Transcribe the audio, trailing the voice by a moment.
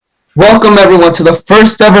Welcome everyone to the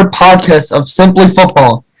first ever podcast of Simply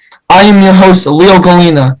Football. I am your host Leo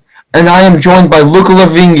Galina, and I am joined by Luca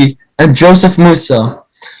Lavinghi and Joseph Musso.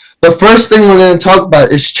 The first thing we're going to talk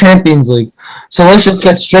about is Champions League, so let's just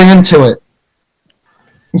get straight into it.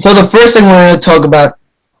 So the first thing we're going to talk about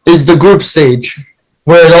is the group stage,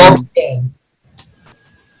 where it all began.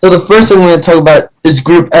 So the first thing we're going to talk about is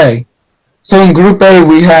Group A. So in Group A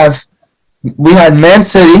we had Man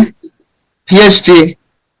City, PSG,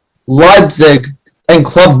 Leipzig, and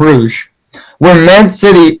Club Brugge, where Man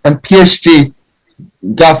City and PSG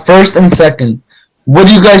got first and second. What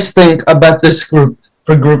do you guys think about this group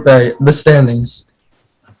for Group A, the standings?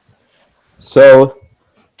 So,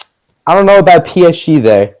 I don't know about PSG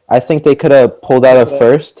there. I think they could have pulled out a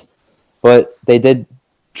first, but they did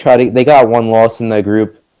they got one loss in the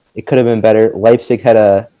group. It could have been better. Leipzig had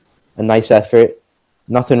a nice effort.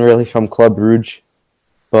 Nothing really from Club Brugge,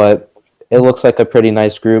 but it looks like a pretty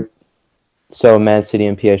nice group. So Man City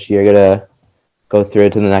and PSG are going to go through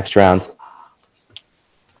it to the next round.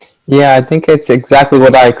 Yeah, I think it's exactly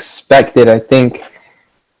what I expected. I think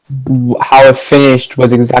how it finished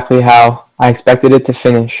was exactly how I expected it to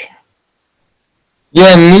finish.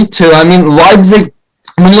 Yeah, me too. I mean, Leipzig,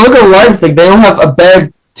 when you look at Leipzig, they don't have a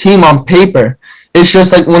bad team on paper. It's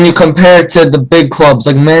just like when you compare it to the big clubs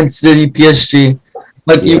like Man City, PSG,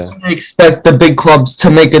 like you can expect the big clubs to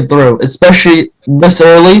make it through, especially this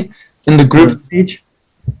early in the group stage.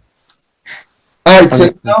 Alright,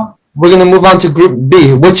 so now we're gonna move on to Group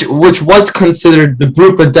B, which was considered the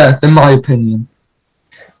group of death in my opinion.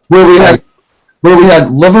 Where we had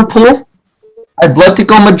Liverpool,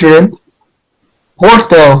 Atletico Madrid,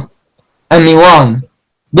 Porto, and Milan.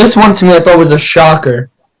 This one to me I thought was a shocker.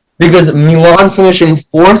 Because Milan finishing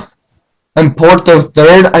fourth and Porto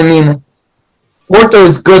third, I mean Porto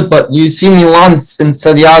is good, but you see Milan in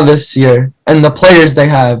Serie A this year and the players they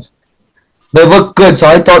have. They look good, so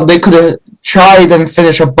I thought they could have tried and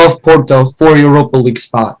finished above Porto for Europa League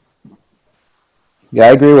spot. Yeah,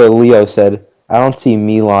 I agree with what Leo said. I don't see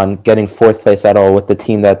Milan getting fourth place at all with the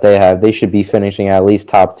team that they have. They should be finishing at least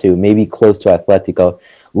top two, maybe close to Atletico.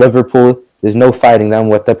 Liverpool, there's no fighting them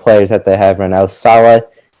with the players that they have right now. Salah,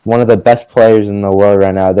 one of the best players in the world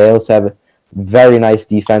right now. They also have a very nice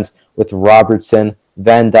defense with Robertson,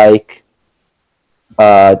 Van Dijk,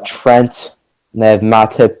 Trent. They have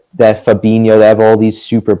Matip, they have Fabinho, they have all these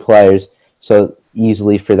super players. So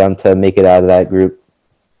easily for them to make it out of that group.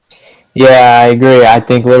 Yeah, I agree. I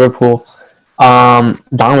think Liverpool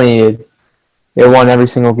dominated. They won every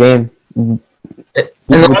single game.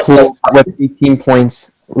 Liverpool with 18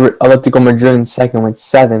 points, Atletico Madrid in second with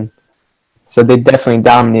 7. So they definitely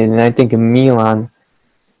dominated. And I think Milan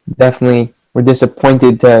definitely were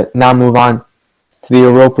disappointed to not move on to the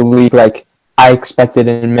Europa League like I expected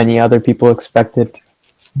and many other people expected.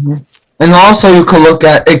 And also you could look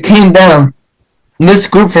at, it came down, in this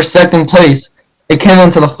group for second place, it came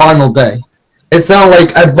down to the final day. It's not like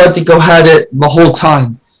Atletico had it the whole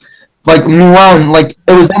time. Like Milan, like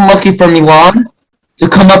it was unlucky for Milan to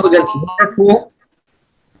come up against Liverpool.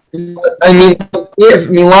 I mean, if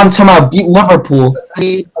Milan somehow beat Liverpool,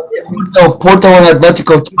 Porto and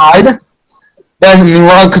Atletico tied, then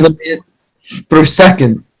Milan could have made it through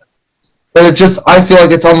second. But it just, I feel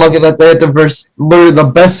like it's unlucky that they had to verse literally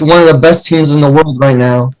one of the best teams in the world right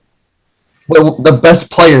now. With the best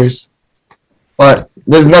players. But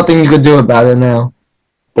there's nothing you could do about it now.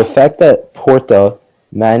 The fact that Porto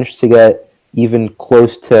managed to get even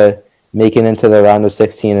close to making into the round of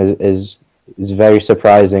 16 is very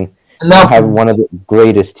surprising. And now, they have one of the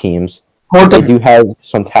greatest teams. They do have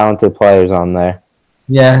some talented players on there.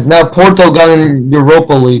 Yeah, now Porto got in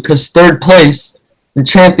Europa League because third place in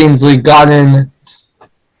Champions League got in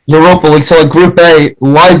Europa League. So like Group A,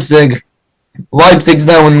 Leipzig's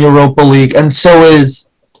now in Europa League, and so is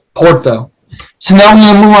Porto. So now we're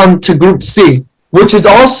going to move on to Group C, which is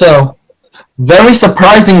also very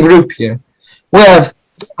surprising group here. We have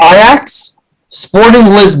Ajax, Sporting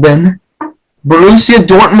Lisbon, Borussia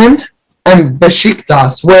Dortmund, and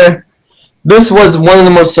Besiktas, where this was one of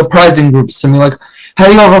the most surprising groups to me. Like, how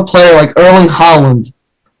do you have a player like Erling Haaland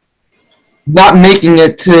not making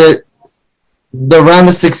it to the round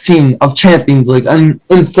of 16 of Champions League and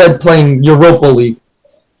instead playing Europa League?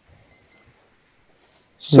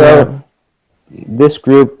 So, this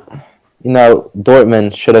group,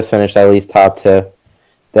 Dortmund should have finished at least top 2.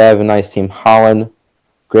 They have a nice team. Haaland,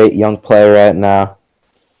 great young player right now.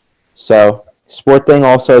 So, Sporting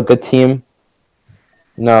also a good team.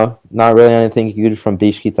 No, not really anything good from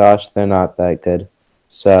Besiktas. They're not that good.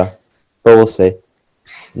 So, but we'll see.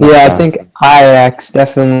 Yeah, I think Ajax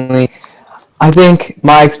definitely. I think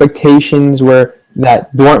my expectations were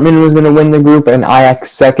that Dortmund was going to win the group and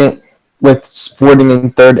Ajax second, with Sporting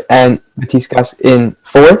in third and Betis in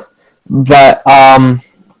fourth. But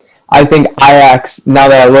I think Ajax, now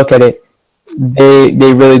that I look at it,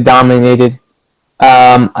 they really dominated.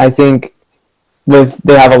 I think they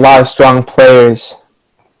have a lot of strong players,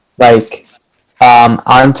 like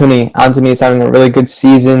Anthony. Anthony is having a really good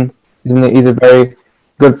season. He's a very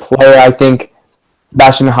good player. I think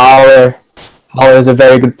Bastian Haller is a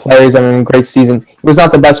very good player. He's having a great season. He was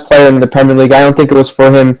not the best player in the Premier League. I don't think it was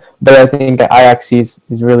for him, but I think at Ajax he's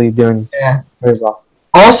really doing very well.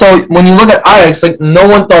 Also, when you look at Ajax, like no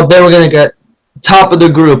one thought they were gonna get top of the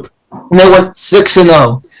group, and they went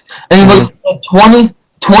 6-0. And you look at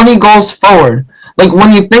 20 goals forward. Like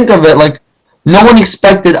when you think of it, like no one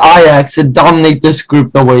expected Ajax to dominate this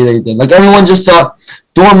group the way they did. Like everyone just thought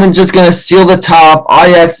Dortmund just gonna seal the top.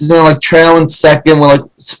 Ajax is gonna like trail in second. With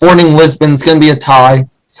like Sporting Lisbon's gonna be a tie.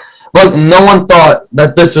 Like no one thought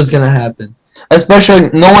that this was gonna happen. Especially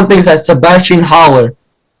no one thinks that Sebastian Haller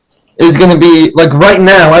is gonna be like right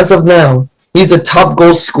now, as of now, he's the top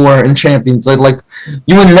goal scorer in Champions League. Like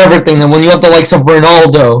you would never think that when you have the likes of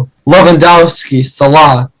Ronaldo, Lewandowski,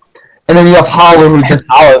 Salah, and then you have Haller who just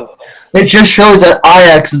it just shows that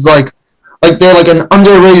Ajax is like they're like an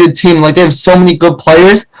underrated team. Like they have so many good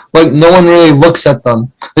players. Like no one really looks at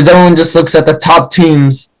them because everyone just looks at the top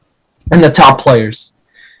teams and the top players.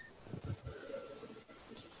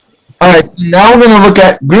 All right, now we're gonna look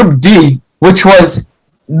at Group D, which was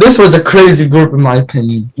a crazy group in my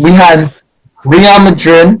opinion. We had Real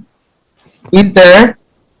Madrid, Inter,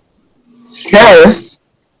 Sheriff,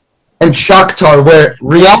 and Shakhtar, where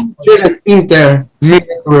Real Madrid and Inter made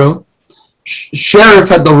it through. Sheriff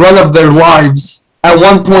had the run of their lives, at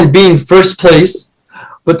one point being first place,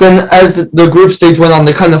 but then as the group stage went on,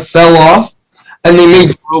 they kind of fell off, and they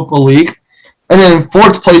made Europa League. And then in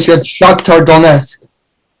fourth place, you had Shakhtar Donetsk,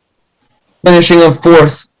 finishing in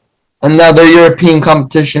fourth, and now their European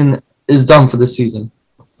competition is done for the season.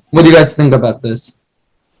 What do you guys think about this?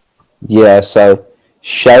 Yeah, so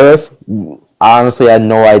Sheriff, honestly, I had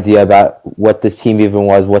no idea about what this team even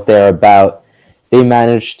was, what they're about. They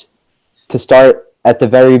managed to start at the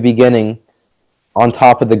very beginning on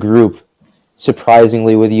top of the group,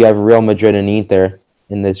 surprisingly, with you have Real Madrid and Inter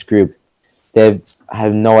in this group. I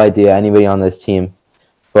have no idea anybody on this team,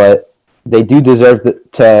 but they do deserve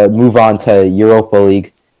to move on to Europa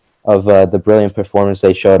League of the brilliant performance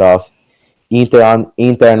they showed off. Inter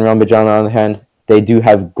and Real Madrid, on the other hand, they do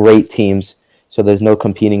have great teams, so there's no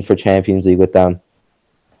competing for Champions League with them.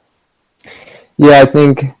 Yeah, I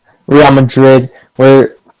think Real Madrid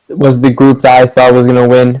was the group that I thought was going to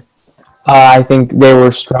win. I think they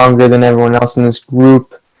were stronger than everyone else in this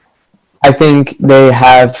group. I think they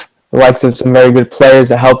have the likes of some very good players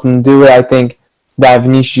that help them do it. I think that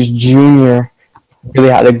Vinicius Jr. really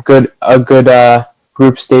had a good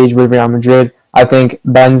group stage with Real Madrid. I think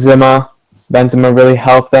Benzema really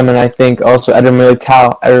helped them, and I think also Eder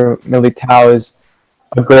Militao is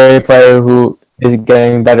a great player who is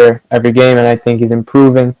getting better every game, and I think he's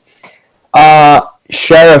improving.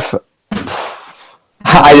 Sheriff,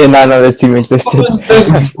 I did not know this team existed.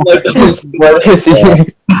 What is he?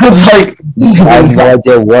 It's like I have no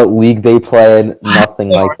idea what league they play in, nothing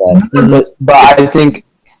like that. But I think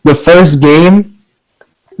the first game,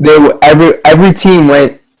 every team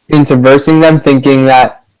went into versing them thinking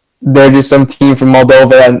that they're just some team from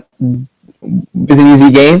Moldova and it was an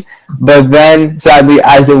easy game. But then, sadly,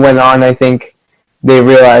 as it went on, I think they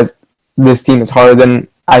realized this team is harder than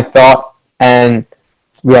I thought, and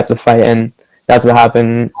we have to fight, and that's what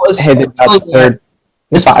happened. Third.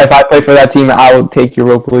 If I play for that team, I will take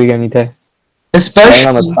Europa League any day.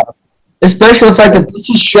 especially the fact that this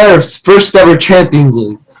is Sheriff's first ever Champions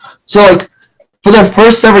League. So like for their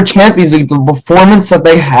first ever Champions League, the performance that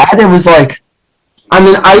they had, it was like, I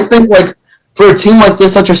mean, I think like for a team like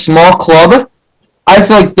this, such a small club, I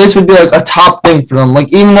feel like this would be like a top thing for them. Like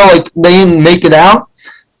even though like they didn't make it out,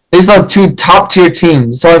 they still had two top tier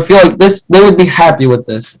teams. So I feel like they would be happy with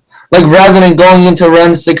this. Like rather than going into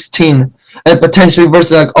round 16 and potentially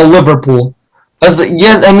versus like a Liverpool.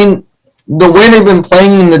 Yeah, I mean the way they've been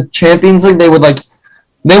playing in the Champions League, they wouldn't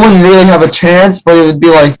really have a chance, but it would be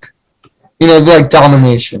like, it'd be like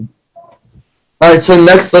domination. All right, so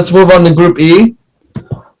next let's move on to Group E,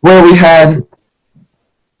 where we had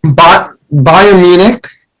Bayern Munich,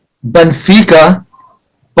 Benfica,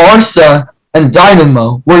 Barca, and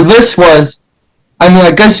Dynamo. Where this was, I mean,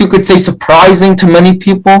 I guess you could say surprising to many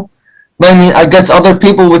people. But I mean, I guess other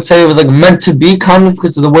people would say it was like meant to be, kind of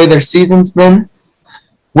because of the way their season's been.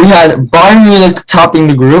 We had Bayern Munich topping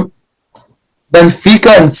the group,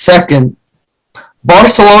 Benfica in second,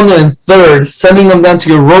 Barcelona in third, sending them down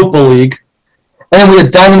to Europa League. And then we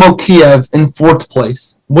had Dynamo Kiev in fourth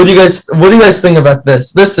place. What do you guys think about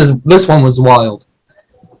this? This one was wild.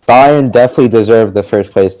 Bayern definitely deserved the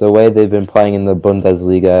first place. The way they've been playing in the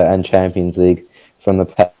Bundesliga and Champions League from the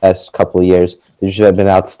past couple of years, they should have been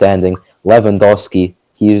outstanding. Lewandowski,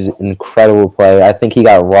 he's an incredible player. I think he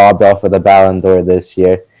got robbed off of the Ballon d'Or this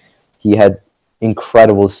year. He had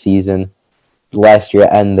incredible season last year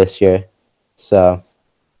and this year. So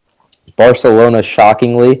Barcelona,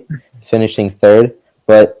 shockingly, finishing third.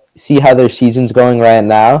 But see how their season's going right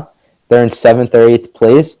now? They're in 7th or 8th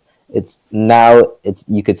place. It's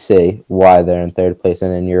you could see why they're in third place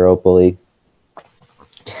and in Europa League.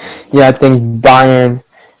 Yeah, I think Bayern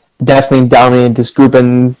definitely dominated this group,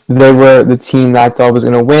 and they were the team that I thought was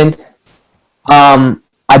going to win.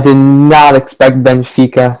 I did not expect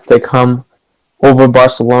Benfica to come over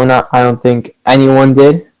Barcelona. I don't think anyone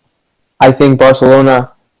did. I think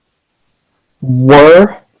Barcelona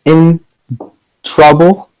were in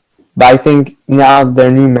trouble, but I think now their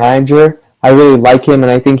new manager, I really like him,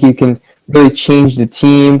 and I think he can really change the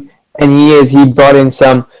team. And he brought in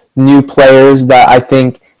some new players that I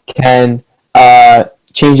think can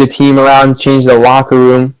change the team around, change the locker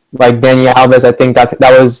room. Like Dani Alves, I think that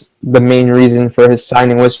was the main reason for his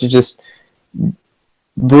signing, was to just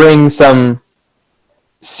bring some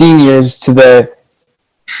seniors to the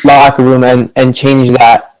locker room and change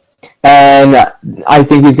that. And I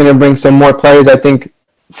think he's going to bring some more players. I think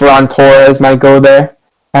Ferran Torres might go there,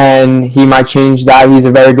 and he might change that. He's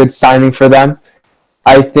a very good signing for them.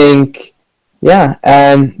 I think, yeah,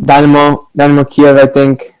 and Dynamo Kiev, I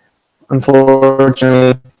think,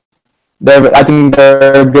 unfortunately, I think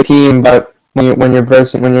they're a good team, but when you're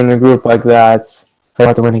in a group like that, it's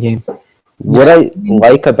hard to win a game. What I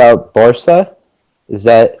like about Barca is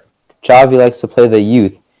that Xavi likes to play the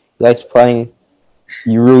youth. He likes playing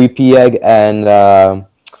Rui Pieg and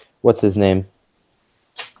what's his name?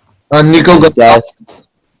 Nico Gonzalez.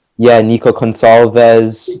 Yeah, Nico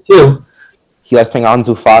Gonzalez. Too. He likes playing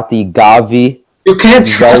Ansu Fati, Gavi. You can't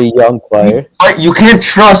trust. Very young player. You can't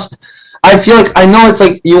trust. I feel like, I know it's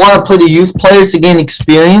like you want to play the youth players to gain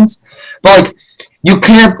experience, but like you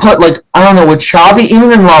can't put, like, I don't know, with Xavi,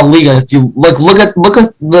 even in La Liga, if you like look at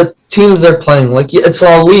the teams they're playing, like it's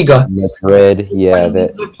La Liga. Madrid, yeah.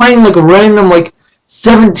 They're playing like random like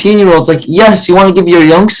 17-year-olds. Like, yes, you want to give your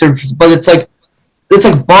youngsters, but it's like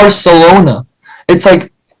Barcelona. It's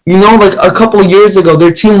like, you know, like a couple of years ago,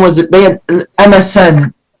 their team they had an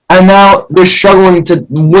MSN, and now they're struggling to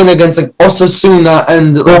win against like Osasuna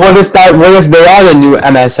and. Well, what if they are the new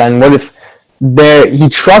MSN? What if he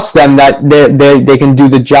trusts them that they can do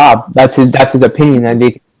the job? That's his opinion, and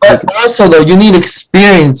they. But also though, you need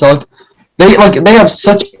experience. Like they have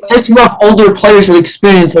such. Yes, you have older players with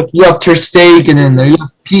experience. Like you have Ter Stegen in there. You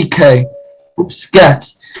have PK,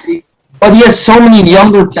 Busquets. But he has so many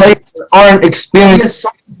younger players that aren't experienced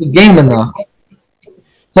in the game enough.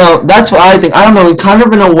 So that's what I think. I don't know. It kind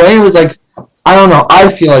of, in a way, it was like, I don't know.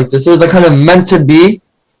 I feel like this. It was like kind of meant to be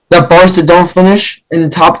that Barca don't finish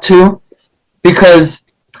in top two, because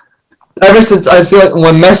ever since, I feel like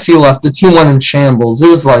when Messi left, the team went in shambles. It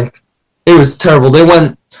was terrible. They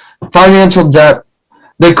went financial debt.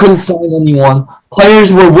 They couldn't sign anyone.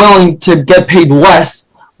 Players were willing to get paid less.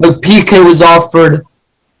 Like PK was offered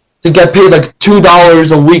to get paid like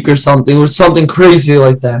 $2 a week or something. It was something crazy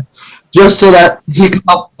like that, just so that he could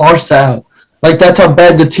help Barca out. Like, that's how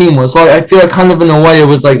bad the team was. Like, I feel like kind of in a way it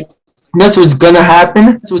was like, this was gonna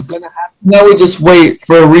happen. Now we just wait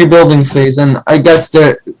for a rebuilding phase, and I guess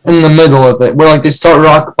they're in the middle of it, where like they start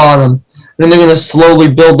rock bottom, then they're gonna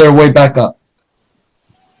slowly build their way back up.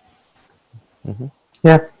 Mm-hmm.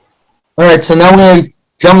 Yeah. All right, so now we're gonna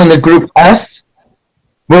jump into Group F,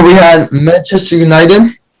 where we had Manchester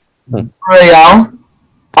United, Real,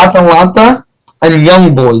 Atalanta, and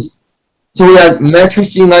Young Boys. So we had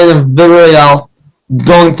Manchester United and Villarreal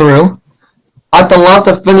going through.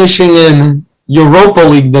 Atalanta finishing in Europa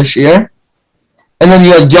League this year. And then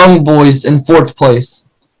you had Young Boys in fourth place.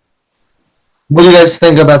 What do you guys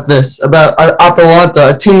think about this? About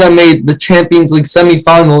Atalanta, a team that made the Champions League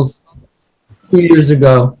semifinals 2 years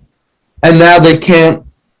ago. And now they can't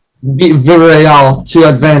beat Villarreal to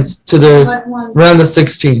advance to the round of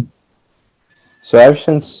 16. So ever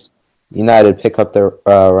since United pick up their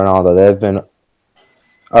Ronaldo, they've been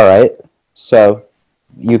all right. So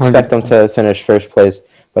you expect them to finish first place,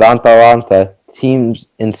 but Atalanta, teams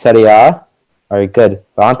in Serie A are good.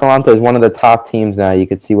 But Atalanta is one of the top teams now. You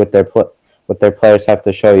can see what their players have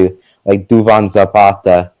to show you, like Duvan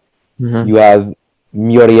Zapata. Mm-hmm. You have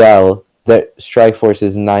Muriel. Their strike force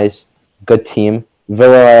is nice, good team.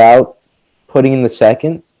 Villarreal putting in the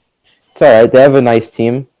second. It's all right. They have a nice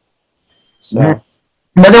team. So.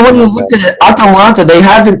 But then when you look at it, Atalanta, they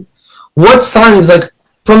haven't. What signings like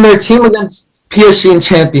from their team against PSG in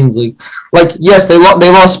Champions League? Like yes, they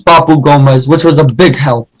lost Papu Gomez, which was a big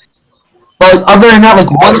help. But other than that,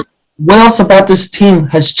 like what else about this team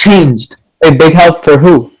has changed A big help for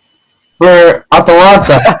who? for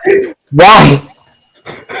Atalanta? Why?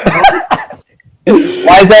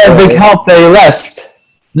 Why is that a big help that he left?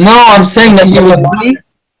 No, I'm saying that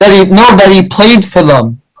that he played for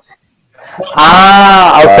them.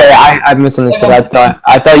 Ah, okay. I misunderstood. I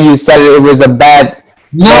thought you said it was a bad.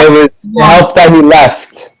 No, It was a help that he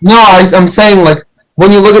left. no, I'm saying like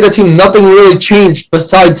when you look at the team, nothing really changed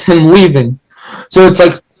besides him leaving. So it's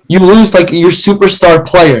like you lose like your superstar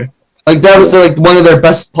player. Like that was like one of their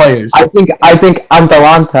best players. I think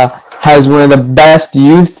Atalanta has one of the best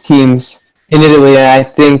youth teams in Italy, and I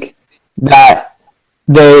think that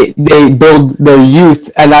they build their youth,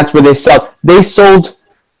 and that's where they sell. They sold.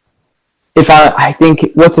 I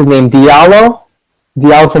think what's his name, Diallo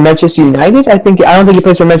from Manchester United. I don't think he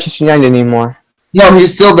plays for Manchester United anymore. No, he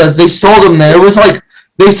still does. They sold him there. It was like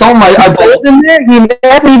they sold my. I Sold him there. He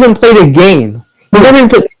never even played a game. He never even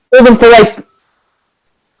played. Sold him for like.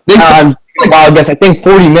 They sold I guess I think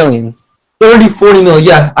 40 million. 40 million.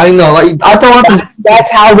 Yeah, I know. Like That's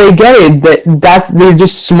how they get it. They're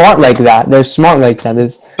just smart like that. They're smart like that.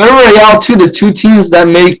 Real too. The two teams that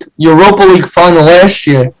make Europa League final last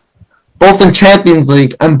year, both in Champions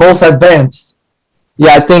League and both advanced.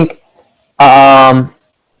 Yeah, I think the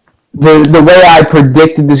way I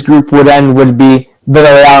predicted this group would end would be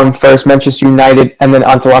Villarreal first, Manchester United, and then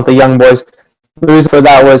Atalanta Young Boys. The reason for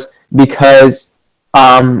that was because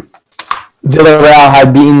Villarreal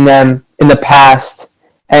had beaten them in the past,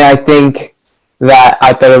 and I think that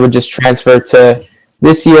I thought it would just transfer to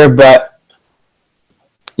this year, but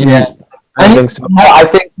Yeah, I don't think so.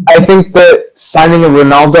 I think the signing of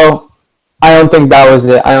Ronaldo, I don't think that was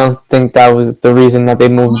it. I don't think that was the reason that they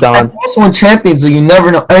moved on. Also in Champions League, you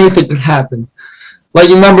never know, anything could happen. Like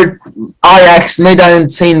you remember, Ajax made that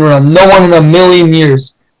insane run. No one in a million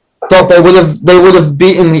years thought they would have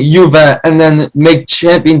beaten Juve and then make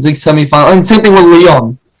Champions League semifinal. And same thing with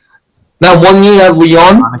Lyon. That one year at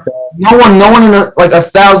Lyon, no one in like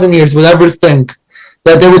 1,000 years would ever think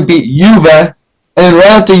that they would beat Juve and then right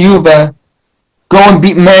after Juve go and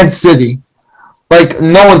beat Man City. Like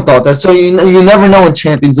no one thought that. So you never know in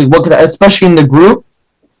Champions League what could, especially in the group,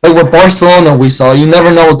 like with Barcelona we saw. You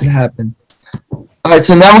never know what could happen. All right,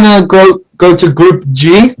 so now we're gonna go to Group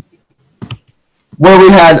G, where we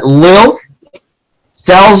had Lille,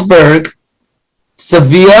 Salzburg,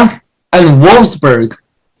 Sevilla, and Wolfsburg.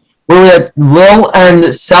 Where we had Lille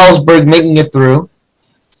and Salzburg making it through,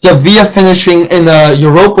 Sevilla finishing in a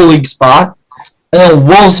Europa League spot, and then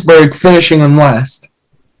Wolfsburg finishing in last.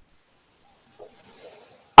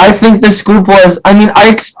 I think this group was. I mean,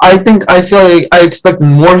 I feel like I expect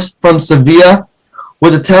more from Sevilla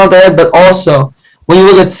with the talent they had, but also when you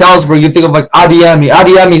look at Salzburg, you think of like Adeyemi.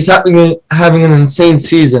 Adeyemi's having an insane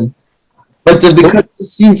season, but because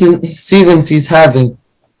of the seasons he's having.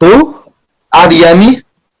 Who? Adeyemi,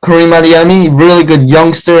 Karim Adeyemi, really good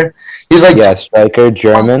youngster. He's like striker,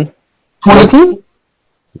 German. 20?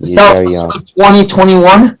 He's very young.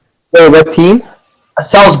 2021. Wait, what team?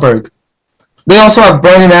 Salzburg. They also have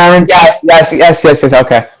Brennan Aronson. Yes.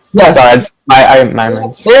 Okay. Yes. Sorry, my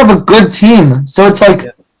mind. They have a good team, so it's like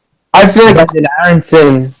I feel like Brendan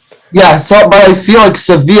Aronson. yeah. So, but I feel like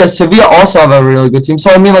Sevilla also have a really good team.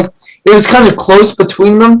 So I mean, like it was kind of close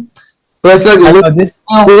between them, but I feel like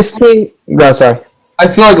This team. Go, sorry. I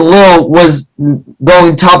feel like Lille was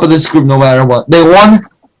going top of this group no matter what. They won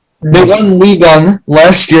Ligue 1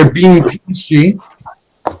 last year, beating PSG.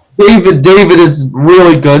 David is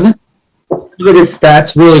really good. Look at his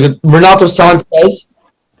stats, really good. Renato Sanchez,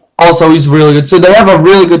 also he's really good. So they have a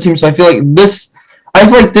really good team. So I feel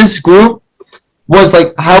like this group was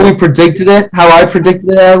like how we predicted it, how I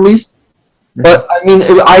predicted it at least. But I mean,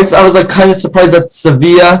 I was like kind of surprised that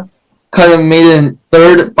Sevilla kind of made it in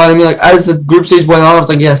third. But I mean, like as the group stage went on, I was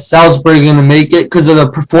like, yeah, Salzburg are gonna make it because of the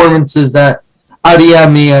performances that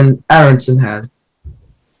Adeyemi and Aronson had.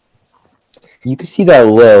 You can see that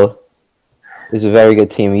Lille is a very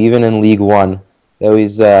good team, even in League One. They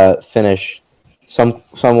always finish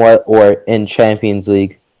somewhat or in Champions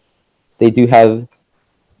League. They do have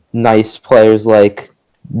nice players like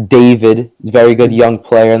David, a very good young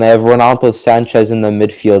player, and they have Ronaldo Sanchez in the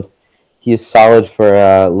midfield. He is solid for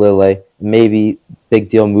Lille. Maybe big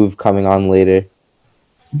deal move coming on later.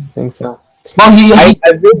 I think so. I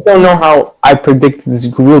really don't know how I predicted this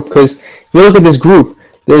group because if you look at this group,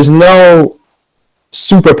 there's no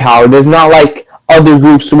superpower. There's not like other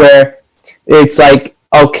groups where it's like,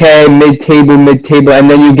 okay, mid-table, and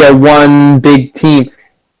then you get one big team.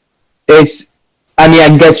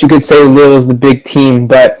 I guess you could say Lille's the big team,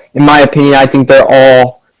 but in my opinion, I think they're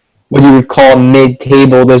all what you would call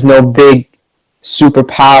mid-table. There's no big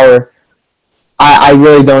superpower. I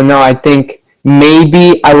really don't know. I think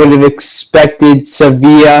maybe I would have expected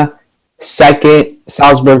Sevilla second,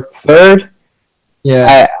 Salzburg third.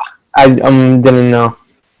 Yeah. I didn't know.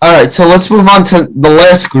 All right, so let's move on to the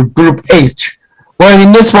last group, Group H. Well, I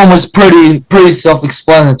mean, this one was pretty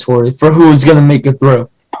self-explanatory for who was gonna make it through.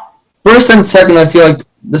 First and second, I feel like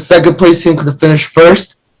the second place team could have finished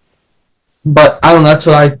first, but I don't know. That's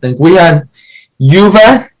what I think. We had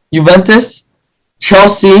Juventus,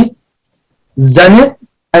 Chelsea, Zenit,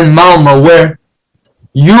 and Malmo, where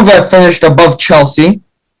Juve finished above Chelsea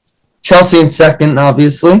in second,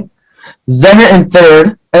 obviously, Zenit in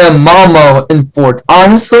third, and then Malmo in fourth.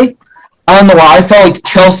 Honestly, I don't know why. I felt like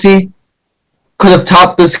Chelsea could have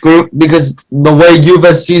topped this group because the way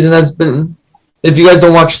Juve's season has been. If you guys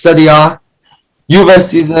don't watch Serie A, Juve's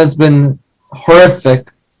season has been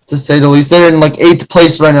horrific, to say the least. They're in like 8th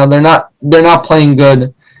place right now. They're not playing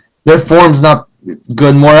good. Their form's not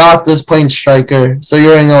good. Morata's playing striker, so you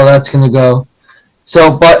already know how that's gonna go.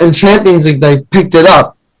 So, but in Champions League, they picked it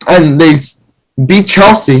up and they beat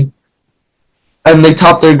Chelsea, and they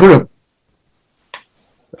topped their group.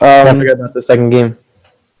 I forgot about the second game.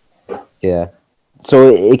 Yeah.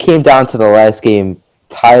 So it came down to the last game,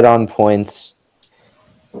 tied on points.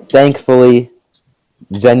 Thankfully,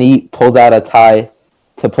 Zenit pulled out a tie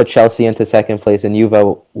to put Chelsea into second place, and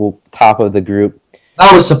Juve will top of the group.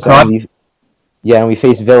 That was surprising. And we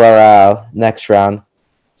face Villarreal next round,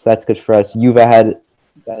 so that's good for us. Juve had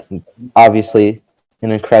obviously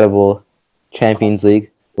an incredible Champions League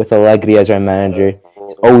with Allegri as our manager.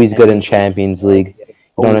 Always good in Champions League.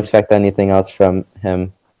 You don't expect anything else from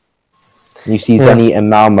him. You see Zenit and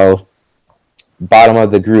Malmo, bottom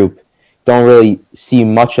of the group. Don't really see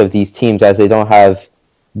much of these teams as they don't have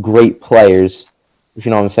great players, if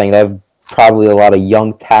you know what I'm saying. They have probably a lot of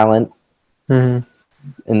young talent in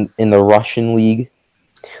the Russian league.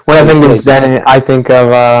 When I think of Zenit, I think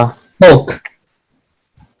of Hulk.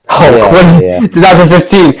 Yeah.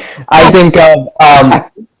 2015. I think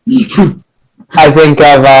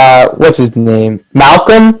of what's his name?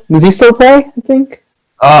 Malcolm? Does he still play? I think.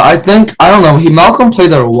 I don't know. Malcolm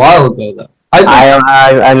played there a while ago, though.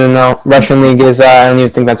 I don't know. Russian league is I don't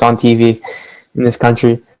even think that's on TV in this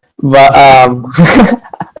country. But I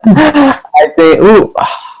think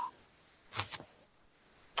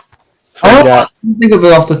I don't think of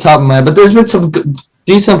it off the top of my head, but there's been some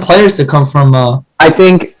decent players that come from. I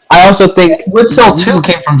also think Witzel too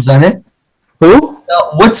came from Zenit. Who?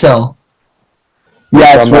 Witzel.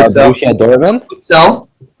 Yes, from Witzel. Borussia Dortmund? Witzel.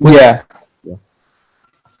 Yeah.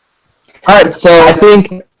 All right, so I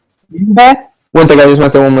think Juve. One second, I just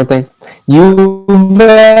want to say one more thing. Juve.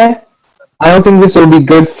 I don't think this will be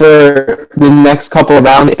good for the next couple of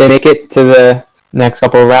rounds if they make it to the next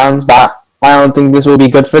couple of rounds, but I don't think this will be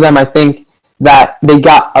good for them. I think that they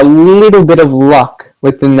got a little bit of luck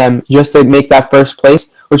within them just to make that first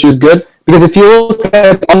place, which is good. Because if you look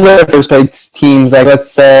at other first place teams, like let's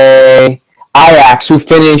say Ajax, who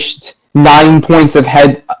finished 9 points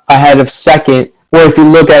ahead of second, or if you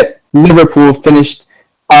look at Liverpool, finished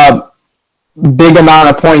a large amount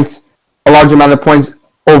of points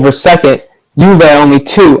over second, Juve only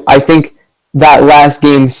 2. I think that last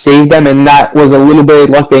game saved them, and that was a little bit of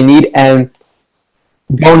luck they need. And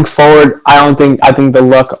going forward, I think the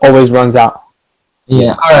luck always runs out.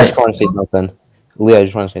 Yeah. All right. I just want to say something. Leah, I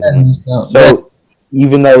just want to say something. So,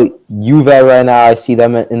 even though Juve right now, I see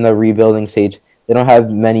them in the rebuilding stage, they don't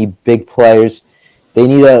have many big players. They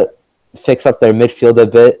need to fix up their midfield a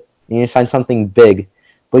bit. They need to sign something big.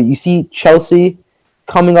 But you see Chelsea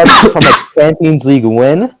coming up from a Champions League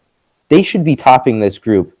win. They should be topping this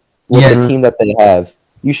group with the team that they have.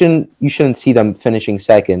 You shouldn't see them finishing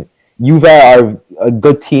second. Juve are a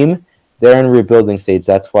good team. They're in rebuilding stage.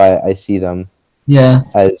 That's why I see them. Yeah.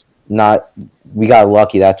 As not. We got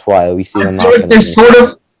lucky. That's why we see them. I feel like they're sort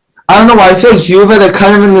of. I don't know why. I feel like Juve, they're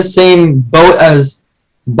kind of in the same boat as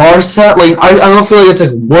Barca. Like I don't feel like it's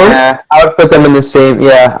like worse. Yeah, I would put them in the same.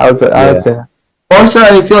 Yeah, I would say that. Barca,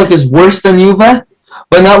 I feel like is worse than Juve,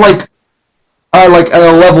 but not like at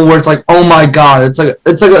a level where it's like, oh my god, it's like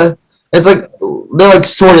they're like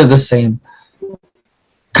sort of the same,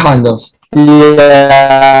 kind of.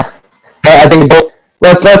 Yeah, I think both.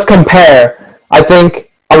 Let's compare. I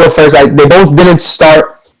think I'll go first. They both didn't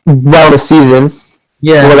start well the season.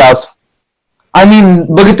 Yeah. What else? I mean,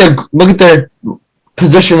 look at their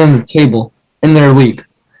position in the table. in their league.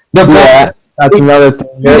 They're Yeah, that's another thing.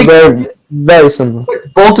 They're very similar.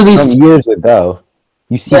 both of these Some years ago,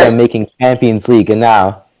 you see Yeah. them making Champions League, and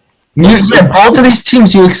now both of these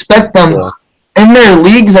teams, you expect them Yeah. in their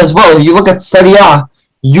leagues as well. You look at Serie A,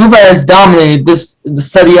 Juve has dominated the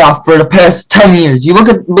Serie A for the past 10 years. You look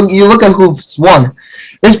at who's won.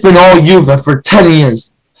 It's been all Juve for 10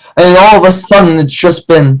 years. And then all of a sudden, it's just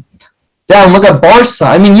been down. Look at Barca.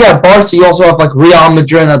 I mean, yeah, Barca, you also have, like, Real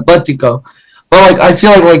Madrid and Atletico. But, like, I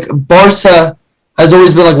feel like Barca has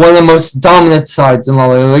always been, like, one of the most dominant sides in La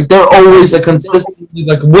Liga. Like, they're always, like, consistently,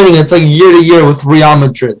 like, winning. It's, like, year to year with Real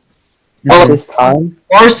Madrid. at this time,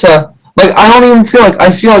 Barca, like, I don't even feel like,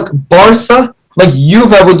 I feel like Barca, like,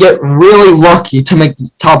 Juve would get really lucky to make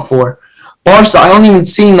top four. Barca, I don't even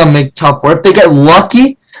see them make top four. If they get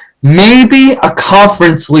lucky, maybe a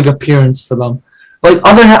Conference League appearance for them. Like,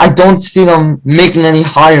 other than that, I don't see them making any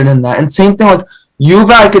higher than that. And same thing, like,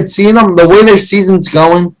 Juve, I could see them, the way their season's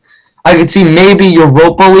going, I could see maybe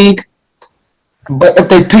Europa League. But if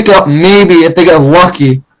they pick it up, maybe, if they get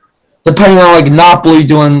lucky, depending on, like, Napoli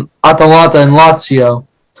doing Atalanta and Lazio,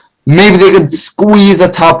 maybe they could squeeze a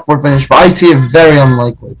top four finish, but I see it very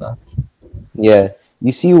unlikely, though. yeah,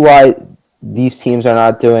 you see why these teams are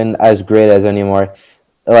not doing as great as anymore.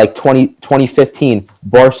 Like 2015,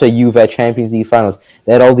 Barca Juve Champions League finals.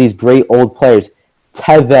 They had all these great old players.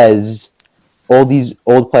 Tevez, all these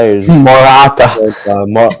old players. Morata.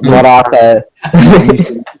 Morata,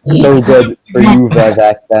 so good for Juve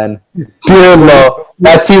back then. Pirlo.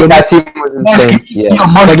 That team was insane. Yeah,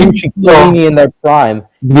 Marquinhos, in their prime.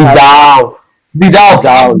 Vidal.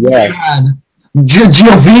 Vidal, yeah.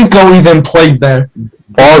 Giovinco even played there.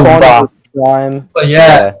 Pogba. Prime. But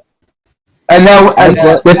yeah. And now,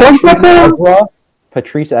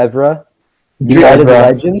 Patrice Evra, Yeah, the bro.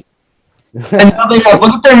 legend. and now they have,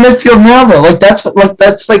 look at their midfield now though.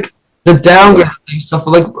 That's like the downgrade and stuff.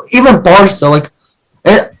 Like even Barca,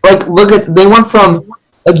 look at they went from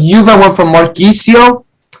Juve went from Marquinhos,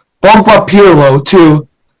 Pogba, Pirlo to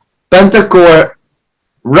Bentancur,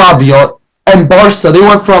 Rabiot, and Barca. They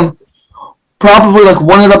went from probably like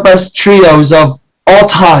one of the best trios of all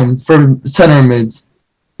time for center mids,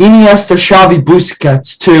 Iniesta, Xavi,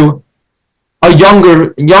 Busquets, to a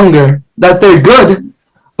younger that they're good,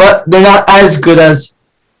 but they're not as good as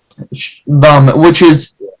them, which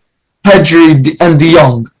is Pedri and De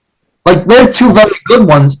Jong. Like, they're two very good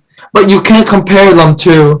ones, but you can't compare them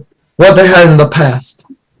to what they had in the past.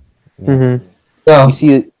 Mm-hmm. So, You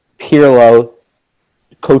see Pirlo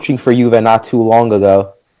coaching for Juve not too long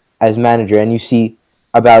ago as manager, and you see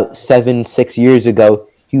about 6 years ago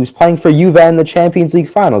he was playing for Juve in the Champions League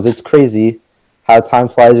finals. It's crazy how time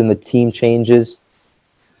flies and the team changes.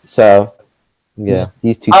 So, yeah,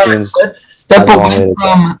 these two all right, teams. let's step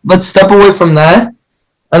away from that,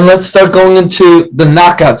 and let's start going into the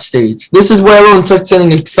knockout stage. This is where everyone starts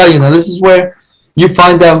getting excited. Now, this is where you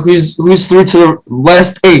find out who's through to the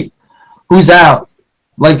last 8, who's out.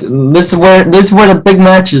 Like, this is where the big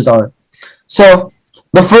matches are. So,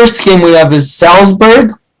 the first game we have is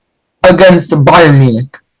Salzburg against Bayern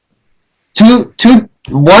Munich.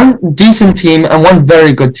 One decent team and one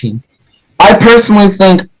very good team. I personally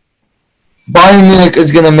think Bayern Munich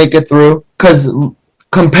is going to make it through because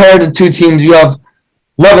compared to two teams, you have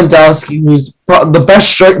Lewandowski, who's the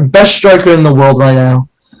best striker in the world right now.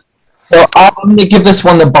 So I'm going to give this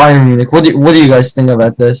one to Bayern Munich. What do you guys think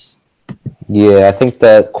about this? Yeah, I think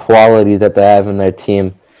the quality that they have in their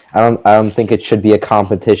team, I don't think it should be a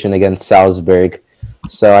competition against Salzburg.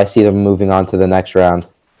 So I see them moving on to the next round.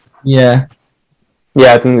 Yeah.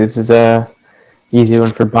 Yeah, I think this is a easy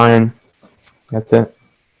one for Bayern. That's it.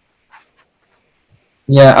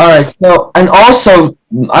 Yeah, all right. So, and also,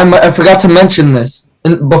 I forgot to mention this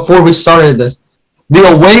before we started this. The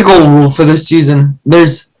away goal rule for this season,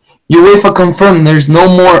 there's UEFA confirmed there's no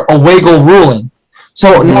more away goal ruling.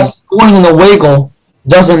 So now scoring an away goal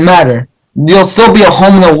doesn't matter. You'll still be a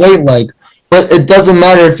home and away leg, but it doesn't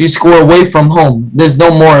matter if you score away from home. There's no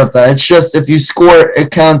more of that. It's just if you score, it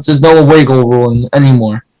counts. There's no away goal ruling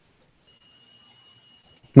anymore.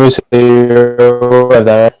 Musa, you're aware of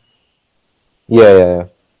that, right? Yeah.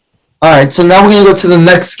 All right, so now we're going to go to the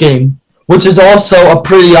next game, which is also a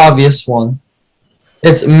pretty obvious one.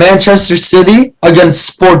 It's Manchester City against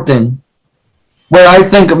Sporting, where I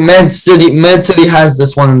think Man City has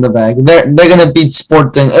this one in the bag. They're going to beat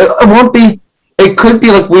Sporting. It won't be. It could be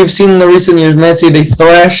like we've seen in the recent years. Man City, they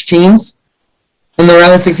thrash teams in the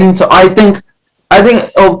round of 16. So I think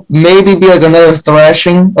it'll maybe be like another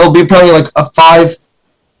thrashing. It'll be probably like a 5-0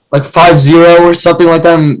 or something like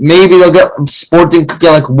that. Maybe they'll get Sporting could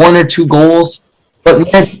get like 1 or 2 goals,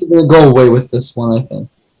 but Man City's gonna go away with this one, I think.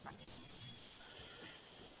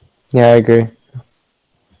 Yeah, I agree.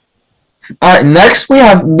 All right, next we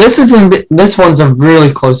have this one's a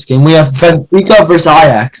really close game. We have Benfica versus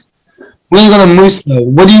Ajax. We're gonna Musso.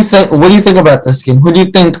 What do you think? What do you think about this game? Who do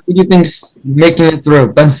you think's making it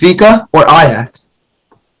through? Benfica or Ajax?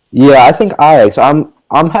 Yeah, I think Ajax.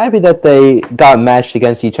 I'm happy that they got matched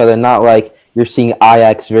against each other. Not like you're seeing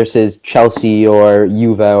Ajax versus Chelsea or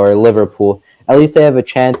Juve or Liverpool. At least they have a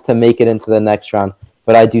chance to make it into the next round.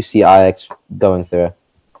 But I do see Ajax going through.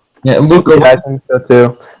 Yeah, Luca. Yeah, I think so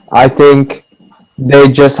too. I think they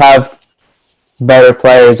just have better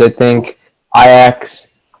players. I think Ajax.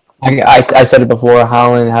 I said it before.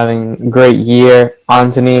 Haaland having a great year.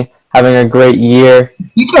 Anthony having a great year.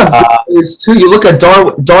 You have good players too. You look at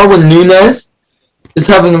Darwin Núñez is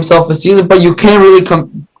having himself a season, but you can't really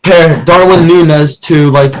compare Darwin Núñez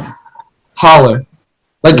to like Haller,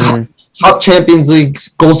 like top Champions League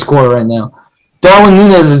goal scorer right now. Darwin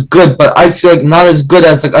Núñez is good, but I feel like not as good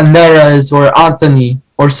as like Aneras or Anthony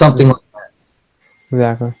or something like that.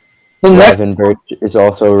 Exactly. Ivan Birch is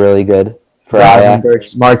also really good for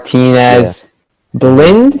Ajax. Martinez,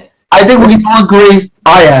 Blind. I think we can all agree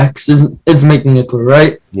Ajax is making it through,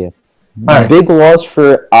 right? Yeah. All right. Big loss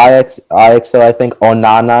for Ajax. Though, I think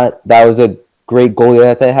Onana, that was a great goalie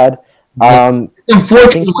that they had. It's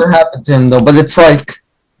unfortunate what happened to him though, but it's like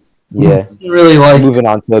Yeah. really like Moving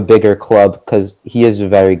on to a bigger club because he is a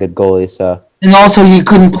very good goalie. So and also he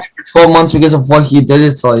couldn't play for 12 months because of what he did.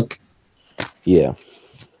 It's like yeah.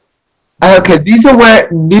 okay, these are where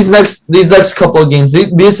these next couple of games.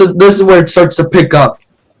 This is where it starts to pick up.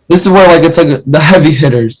 This is where like it's like the heavy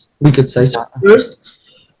hitters we could say. So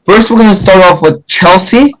first we're gonna start off with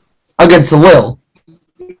Chelsea against Lille.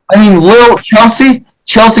 I mean Lille Chelsea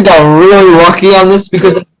got really lucky on this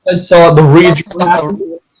because I saw the regional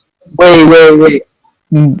happen. Wait.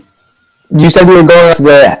 You said we were going to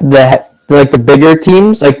the like the bigger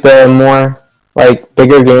teams, like the more like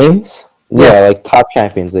bigger games. Yeah, like top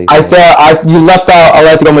Champions League. I thought you left out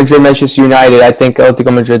Atletico Madrid, Manchester United. I think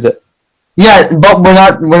Atletico Madrid's it. Yeah, but we're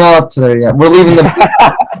not up to there yet. We're leaving the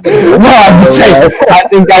No, I'm just saying. I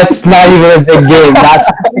think that's not even a big game. That's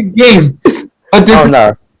a big game. But this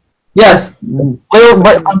no. yes, Lille,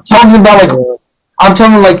 but I'm talking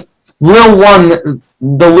like Lille won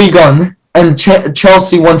the Ligue 1 and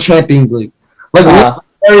Chelsea won Champions League. Like Lille,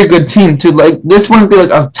 very good team too. Like this wouldn't be like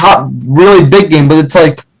a top really big game, but it's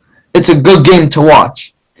like it's a good game to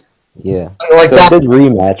watch. Yeah. Like so that. Good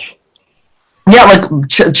rematch. Yeah, like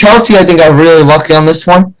Chelsea, I think got really lucky on this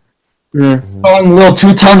one. Going Lille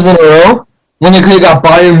 2 times in a row when they could have got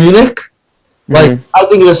Bayern Munich. Like I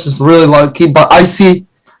think this is really lucky, but I see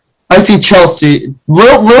Chelsea.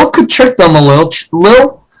 Lille could trick them a little.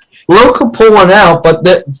 Lille could pull one out, but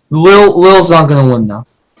Lille's not gonna win now.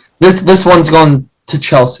 This one's going to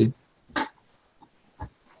Chelsea.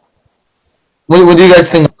 What do you guys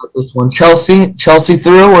think about this one? Chelsea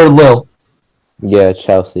through or Lille? Yeah,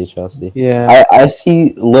 Chelsea. Yeah. I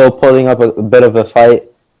see Lille putting up a bit of a fight.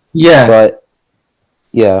 Yeah. But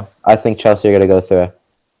yeah, I think Chelsea are gonna go through.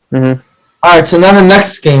 All right, so now the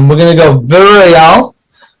next game, we're gonna go Villarreal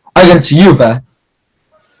against Juve.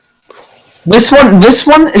 This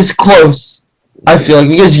one is close. I feel like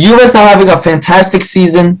because Juve's not having a fantastic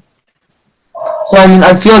season. So I mean,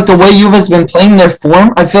 I feel like the way Juve's been playing their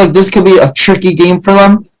form, I feel like this could be a tricky game for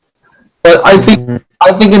them. But I think in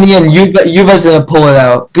the end, Juve's gonna pull it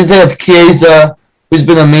out because they have Chiesa, who's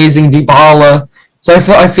been amazing, Dybala. So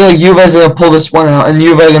I feel like Juve's gonna pull this one out, and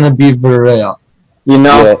Juve gonna beat Villarreal. You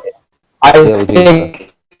know, Yeah. I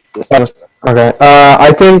think. Okay.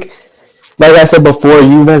 I think, like I said before,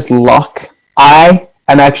 Juve's luck. I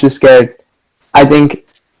am actually scared. I think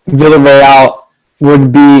Villarreal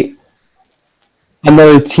would be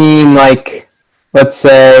another team like, let's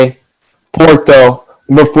say, Porto.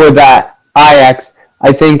 Before that, Ajax.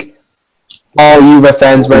 I think all Juve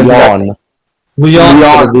fans went into that. We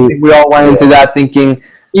all went into that thinking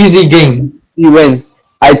Easy game. you win.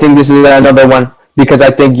 I think this is another one because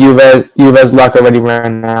I think Juve's luck already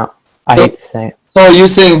ran out. I hate to say it. So are you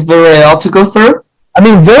saying Villarreal to go through? I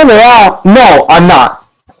mean Villarreal. No, I'm not.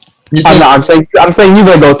 I'm not. I'm saying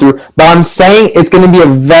Juve go through, but I'm saying it's going to be a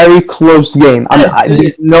very close game.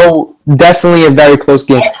 Definitely a very close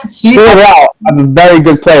game. I can see Villarreal have very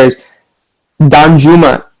good players.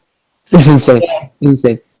 Danjuma is insane.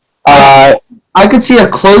 I could see a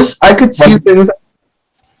close. I could see a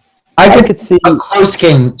close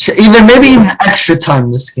game. Even extra time.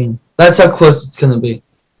 This game. That's how close it's gonna be.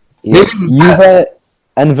 Yeah. Juve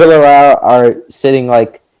and Villarreal are sitting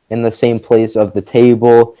like in the same place of the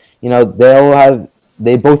table. You know,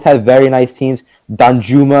 they both have very nice teams.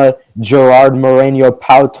 Danjuma, Gerard Moreno,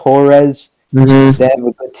 Pau Torres. Mm-hmm. They have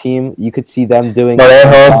a good team. You could see them doing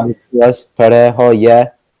Parejo. yes, Parejo, yeah.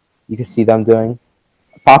 You could see them doing.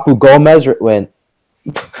 Papu Gomez went.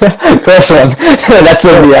 First one. That's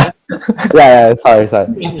Serbia. Yeah, sorry.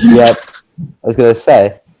 Yep. I was gonna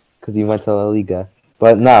say because he went to La Liga,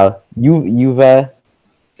 but no, Juve.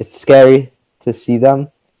 It's scary to see them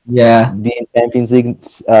Yeah. be in Champions League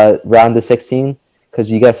round of 16 because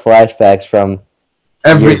you get flashbacks from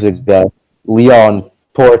Every years ago. Lyon,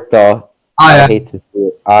 Porto. I Ajax. hate to see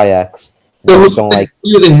it. Ajax. So I who just don't like. do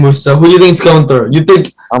you think, Musa? Who do you think's going through? You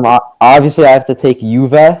think? Obviously I have to take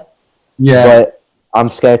Juve, Yeah. but I'm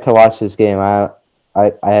scared to watch this game. I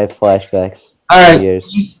have flashbacks. All to right.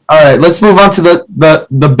 years. All right. Let's move on to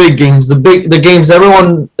the big games. The games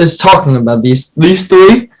everyone is talking about. These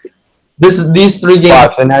three. These three games.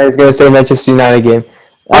 Watch, and now he's gonna say Manchester United game.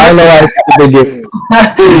 I don't know why it's a big game.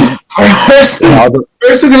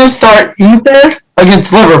 First, we're gonna start Inter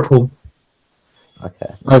against Liverpool.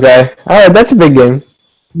 Okay. Okay. All right, that's a big game.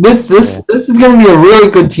 This is gonna be a really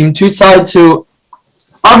good team. Two sides who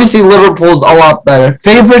obviously Liverpool's a lot better.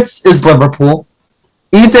 Favorites is Liverpool.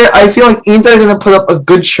 Inter, I feel like Inter are gonna put up a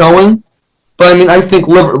good showing, but I mean I think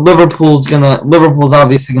Liverpool's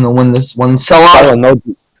obviously gonna win this one. Salah.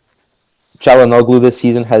 Çalhanoğlu this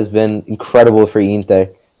season has been incredible for Inter.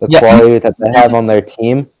 The Yeah. quality that they have on their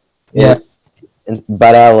team. Yeah. And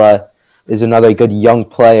Barella is another good young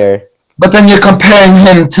player. But then you're comparing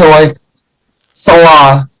him to like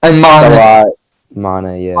Salah and Mane.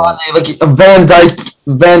 Mane, yeah. Mane, like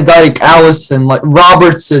Van Dijk, Allison, like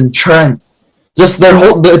Robertson, Trent. Just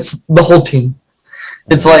it's the whole team.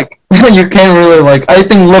 It's like you can't really like. I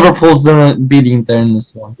think Liverpool's gonna beat Inter in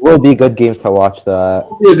this one. It will be a good game to watch, though.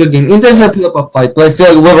 It'll be a good game. Inter's gonna put up a fight, but I feel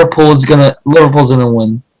like Liverpool's gonna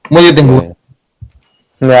win. What do you think?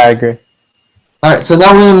 Yeah, I agree. All right, so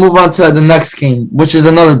now we're gonna move on to the next game, which is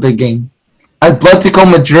another big game. Atletico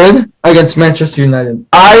Madrid against Manchester United.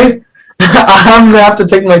 I'm gonna have to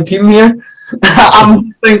take my team here.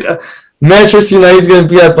 I'm think Manchester United is gonna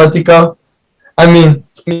beat Atletico. I mean,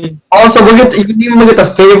 also you can even look at the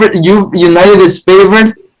favorite. United is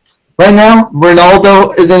favored right now.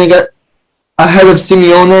 Ronaldo is gonna get ahead of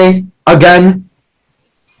Simeone again.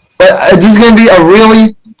 But this is gonna be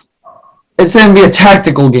it's gonna be a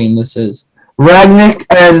tactical game. This is Ragnick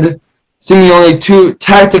and Simeone, two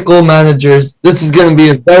tactical managers. This is gonna be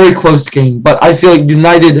a very close game, but I feel like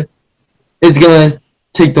United is gonna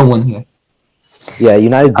take the win here. Yeah,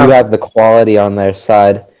 United do have the quality on their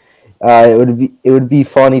side. It would be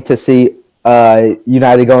funny to see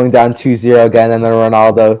United going down 2-0 again and then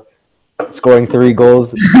Ronaldo scoring 3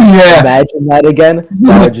 goals. Yeah. Imagine that again.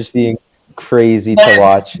 That would just be crazy to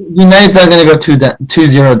watch. United's not gonna go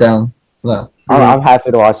 2-0 down. No. I'm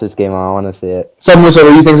happy to watch this game. I want to see it. So, Musa,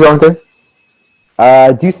 what do you think's going through?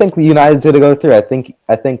 Do you think United's gonna go through? I think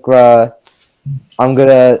I'm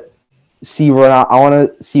gonna see Ronaldo. I want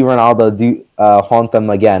to see Ronaldo haunt them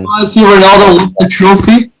again. You want to see Ronaldo lift the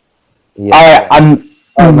trophy? Yeah. All right,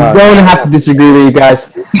 I'm going to have to disagree with you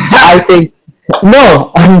guys. I think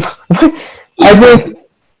I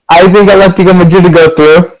think Atletico Madrid to go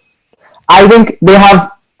through. I think they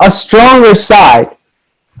have a stronger side.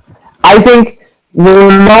 I think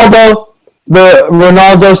Ronaldo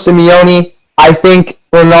Simeone. I think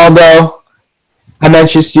Ronaldo at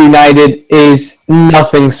Manchester United is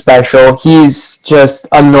nothing special. He's just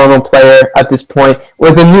a normal player at this point.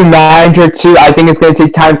 With a new manager too, I think it's going to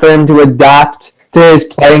take time for him to adapt to his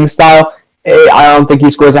playing style. I don't think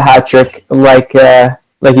he scores a hat trick like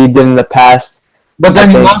he did in the past. But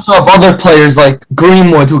then you also have other players like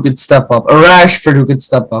Greenwood who could step up, or Rashford who could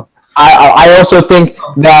step up. I also think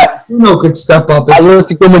that Bruno could step up.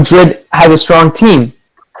 Atletico Madrid has a strong team.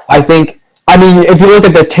 I mean, if you look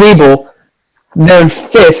at the table, they're in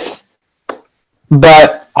 5th,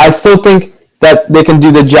 but I still think that they can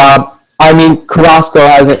do the job. I mean, Carrasco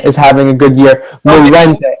is having a good year.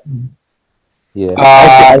 Llorente.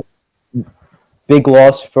 Yeah. Big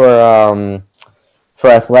loss for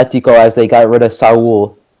Atletico as they got rid of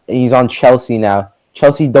Saul. He's on Chelsea now.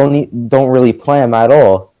 Chelsea don't really play him at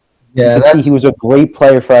all. Yeah, he was a great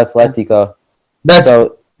player for Atletico.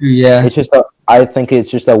 Yeah. I think it's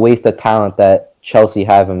just a waste of talent that Chelsea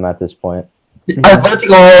have him at this point.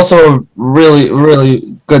 Atletico are also a really,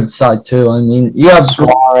 really good side too. I mean, you have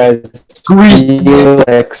Suarez, Griezmann.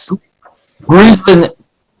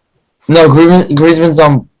 No, Griezmann's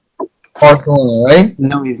on Barcelona, right?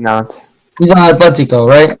 No, he's not. He's on Atletico,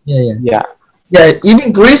 right? Yeah. Yeah,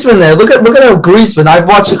 even Griezmann there. Look at how Griezmann. I've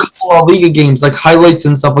watched a couple of Liga games, like highlights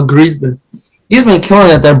and stuff of Griezmann. He's been killing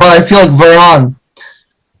it there, but I feel like Varane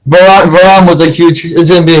is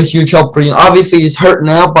going to be a huge help for you. Obviously, he's hurt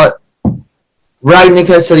now, but Ragnick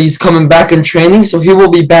has said he's coming back in training, so he will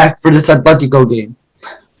be back for this Atletico game.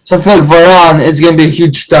 So I feel like Varane is going to be a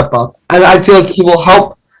huge step up. And I feel like he will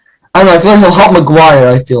help. I don't know, I feel like he'll help Maguire,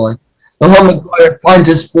 I feel like. He'll help Maguire find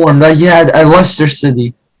his form that he had at Leicester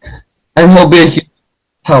City. And he'll be a huge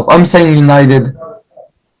help. I'm saying United.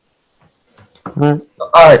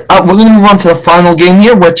 Alright, we're going to move on to the final game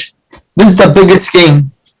here, which this is the biggest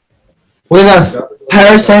game. We're going to have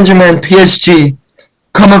Paris Saint-Germain PSG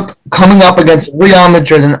coming up against Real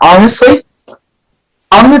Madrid. And honestly,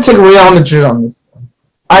 I'm going to take Real Madrid on this one.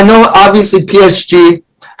 I know, obviously, PSG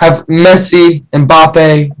have Messi,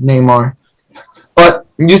 Mbappe, Neymar. But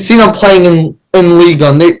you see them playing in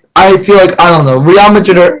Liga. I feel like, I don't know,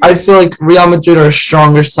 I feel like Real Madrid are a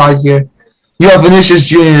stronger side here. You have Vinicius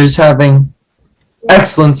Jr. who's having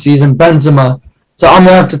excellent season, Benzema. So I'm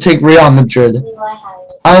going to have to take Real Madrid.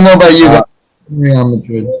 I don't know about you guys. Real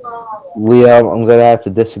Madrid. Leo, I'm going to have to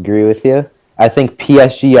disagree with you. I think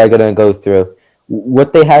PSG are going to go through.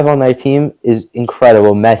 What they have on their team is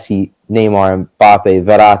incredible. Messi, Neymar, Mbappe,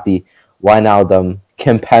 Verratti, Wijnaldum,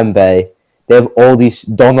 Kimpembe. They have all these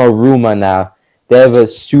Donnarumma now. They have a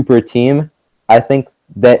super team. I think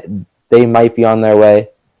that they might be on their way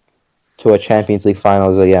to a Champions League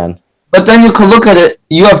finals again. But then you could look at it.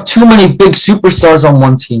 You have too many big superstars on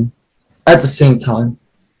one team at the same time.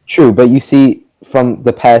 True, but you see from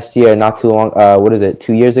the past year, not too long,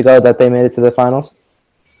 2 years ago that they made it to the finals?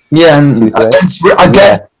 Yeah, and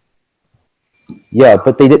again. Yeah,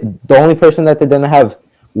 but they did. The only person that they didn't have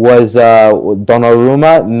was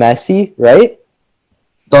Donnarumma, Messi, right?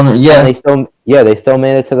 Yeah. And they still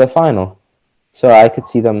made it to the final. So I could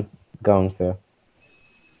see them going through.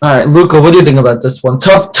 All right, Luca, what do you think about this one?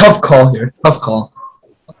 Tough call here. Tough call.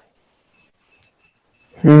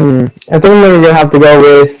 I think I'm gonna have to go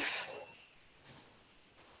with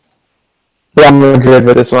Real Madrid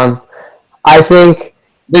for this one. I think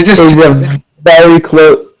it's a very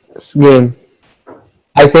close game.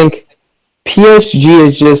 I think PSG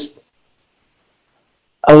is just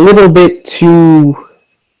a little bit too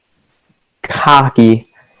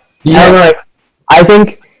cocky. Yeah. I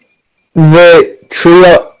think the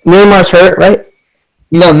trio. Neymar's hurt, right?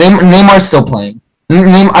 No, Neymar's still playing.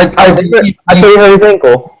 I thought he hurt his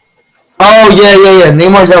ankle. Oh yeah.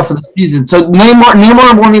 Neymar's out for the season, so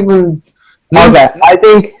Neymar won't even. Okay, I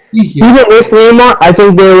think even with Neymar, I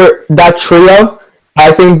think they were that trio.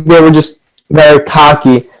 I think they were just very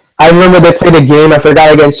cocky. I remember they played a game. I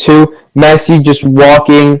forgot against who. Messi just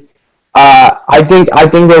walking. I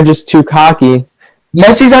think they're just too cocky.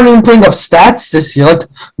 Messi's not even putting up stats this year. Like,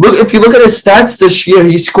 if you look at his stats this year,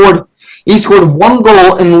 he scored 1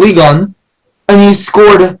 goal in Ligue 1, and he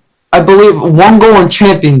scored, I believe, 1 goal in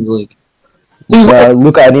Champions League.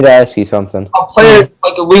 Luca, I need to ask you something. A player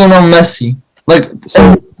like Lionel Messi, it's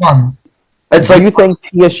do like. You think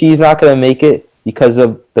PSG is not going to make it because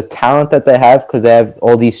of the talent that they have, because they have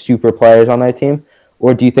all these super players on their team,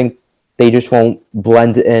 or do you think they just won't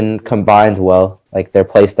blend in combined well, like their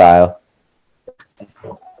play style?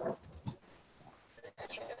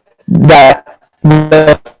 That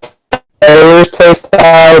the players' play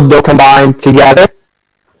style don't combine together.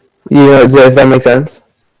 Does that make sense?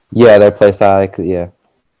 Yeah, their play style, yeah.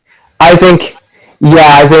 I think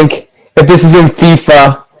if this is in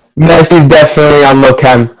FIFA, Messi's definitely on low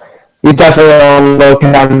chem. He's definitely on low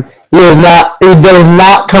chem. He does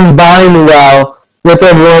not combine well with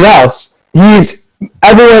everyone else.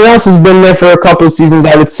 Everyone else has been there for a couple of seasons,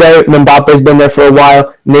 I would say. Mbappe's been there for a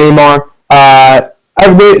while. Neymar.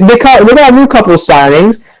 They got a new couple of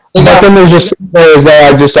signings, but then there's just players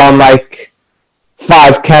that are just on like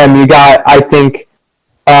 5 chem. You got, I think,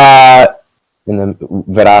 And then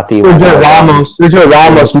Verratti, Sergio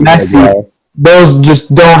Ramos, Messi. Those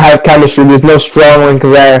just don't have chemistry. There's no strong link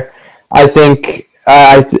there. I think.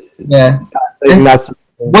 That's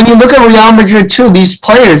when you look at Real Madrid too, these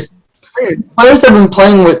players have been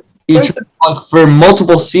playing with each other for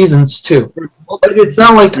multiple seasons too. Like, it's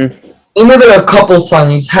not like they made a couple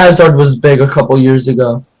signings. Hazard was big a couple years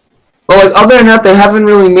ago, but like other than that, they haven't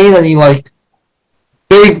really made any like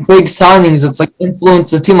big signings. It's like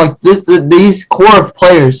influence the team. Like these core of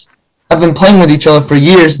players have been playing with each other for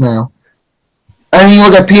years now. And you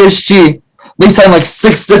look at PSG, they signed like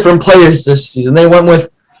 6 different players this season. They went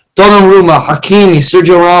with Donnarumma, Hakimi,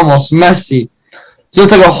 Sergio Ramos, Messi. So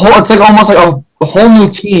it's like almost like a whole new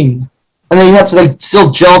team. And then you have to like still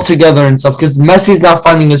gel together and stuff because Messi's not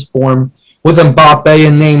finding his form with Mbappe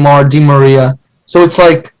and Neymar, Di Maria. So it's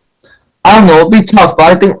like, I don't know, it'll be tough, but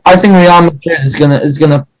I think Real Madrid is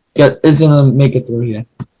gonna make it through here.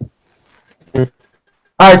 All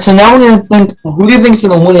right, so now we're gonna think. Who do you think is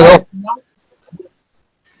gonna win it all?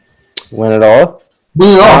 Win it all. Win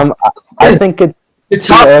it all. I think it's The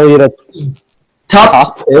too early to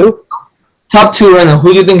top two. Top two right now.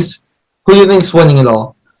 Who do you think's winning it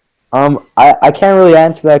all? I can't really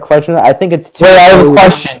answer that question. I think it's too Wait, I have a early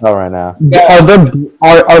question. to tell right now.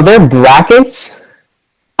 Are there brackets?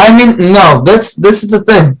 I mean, no. This is the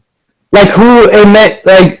thing. Like who it meant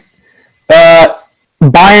like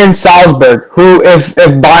Bayern Salzburg. Who if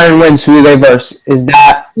Bayern wins, who do they verse? Is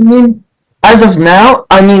that I mean, as of now,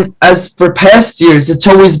 I mean, as for past years, it's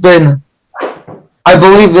always been. I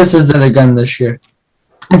believe this is it again this year.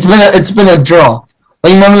 It's been a draw.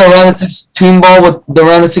 Like remember the round of 16 ball with the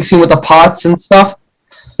round of 16 with the pots and stuff.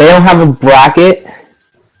 they don't have a bracket?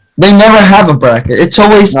 They never have a bracket. It's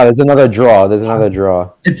always No, there's another draw. There's another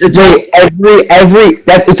draw. it's Wait, every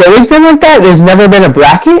that it's always been like that. There's never been a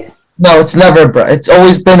bracket. no, it's never a bracket. It's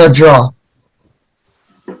always been a draw.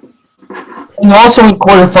 And also in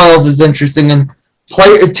quarterfinals is interesting, and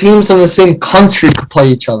teams from the same country could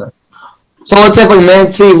play each other. So let's say like Man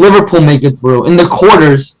City, Liverpool make it through. In the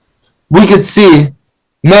quarters, we could see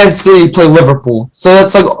Man City play Liverpool. So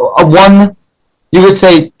that's like a one, you could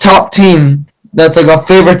say, top team that's like a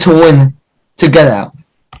favorite to win to get out.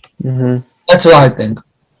 Mm-hmm. That's what I think.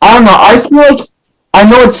 I don't know. I feel like I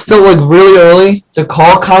know it's still like really early to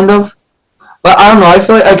call, kind of, but I don't know. I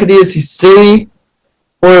feel like I could either see City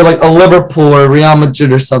or like a Liverpool or Real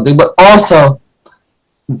Madrid or something. But also,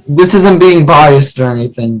 this isn't being biased or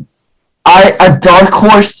anything. A dark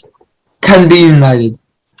horse can be United.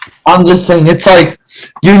 I'm just saying, it's like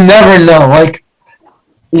you never know. Like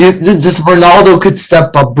you just Ronaldo could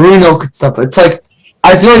step up, Bruno could step up. It's like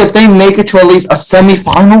I feel like if they make it to at least a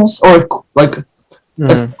semifinals or like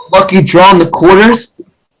a lucky draw in the quarters,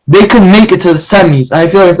 they could make it to the semis. And I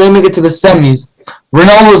feel like if they make it to the semis,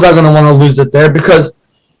 Ronaldo's not gonna want to lose it there because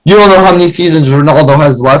you don't know how many seasons Ronaldo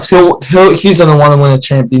has left. He's gonna want to win a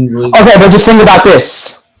Champions League. Okay, but just think about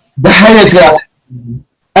this. The head is gonna.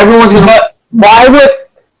 Everyone's gonna. But why would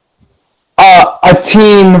a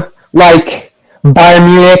team like Bayern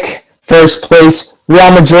Munich first place,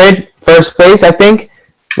 Real Madrid first place, I think,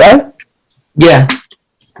 right? Yeah.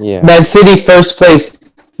 Yeah. Man City first place,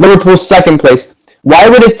 Liverpool second place. Why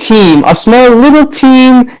would a small little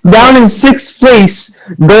team down in sixth place,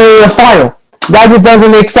 go to the final? That just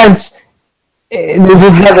doesn't make sense. It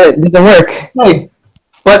just doesn't work. Hey,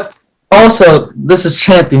 but also this is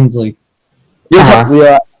Champions League. You're talking.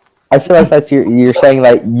 Yeah, I feel like that's you're saying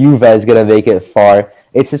that Juve is gonna make it far.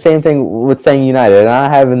 It's the same thing with saying United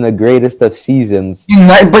not having the greatest of seasons.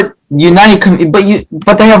 United, but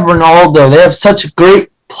they have Ronaldo. They have such great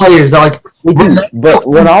players. That But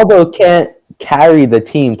Ronaldo can't carry the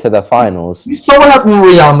team to the finals. You saw what happened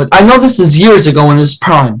with Real Madrid. I know this is years ago in his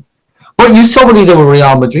prime, but you saw what he did with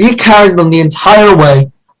Real Madrid. He carried them the entire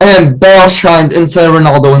way, and then Bale shined instead of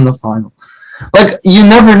Ronaldo in the final. Like you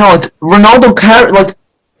never know. Like Ronaldo carried. Like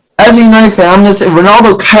as a United fan, I'm gonna say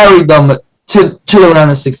Ronaldo carried them to the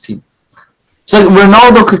round of 16. So like,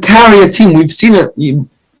 Ronaldo could carry a team. We've seen it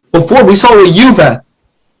before. We saw it with Juve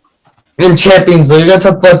in Champions League against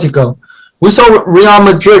Atletico. We saw Real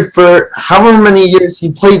Madrid for however many years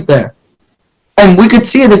he played there. And we could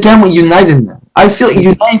see it again with United now. I feel like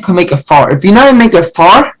United could make it far. If United make it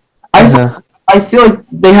far, I feel like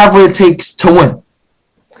they have what it takes to win.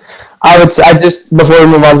 I just before we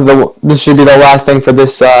move on to this should be the last thing for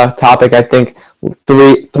this topic. I think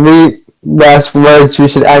three last words we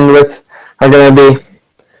should end with are going to be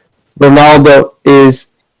Ronaldo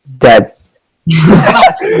is dead.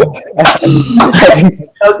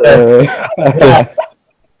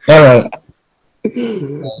 All right.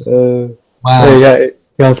 Wow. Hey, you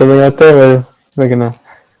got something out there? Or looking at?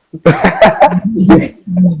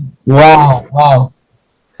 Wow. All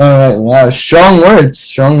right. Wow. Strong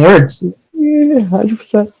words. Yeah,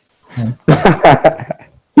 100%.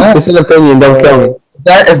 It's an opinion. Don't kill me.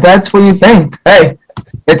 If that's what you think, hey,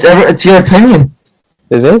 it's your opinion.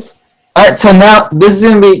 It is. All right. So now this is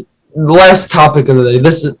gonna be the last topic of the day.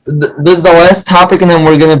 This is the last topic, and then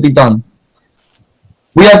we're gonna be done.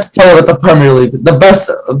 We have to talk about the Premier League, the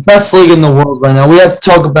best league in the world right now. We have to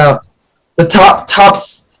talk about the top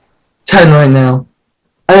 10 right now,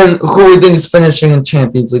 and who we think is finishing in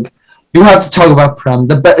Champions League. You have to talk about Prem.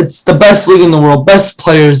 It's the best league in the world. Best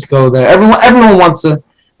players go there. Everyone wants to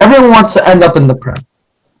end up in the Prem.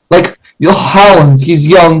 Like Haaland, he's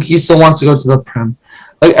young. He still wants to go to the Prem.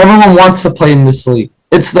 Like everyone wants to play in this league.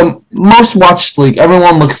 It's the most watched league.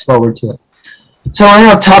 Everyone looks forward to it. So right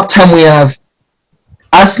now, top 10 we have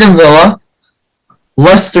Aston Villa,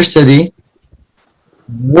 Leicester City,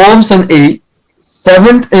 Wolves in 8,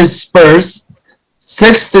 7th is Spurs,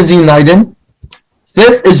 6th is United,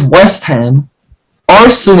 5th is West Ham,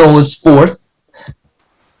 Arsenal is fourth.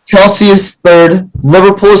 Chelsea is third.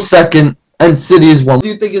 Liverpool is second. And City is one. Who do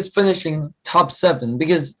you think is finishing top 7?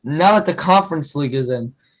 Because now that the Conference League is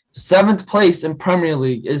in, 7th place in Premier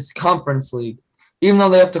League is Conference League. Even though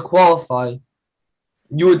they have to qualify,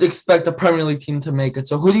 you would expect the Premier League team to make it.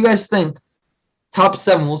 So who do you guys think? Top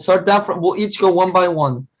 7. We'll start that. We'll each go one by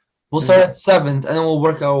one. We'll start at 7th, and then we'll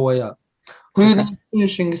work our way up. Who do you think is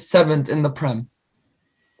finishing 7th in the Prem?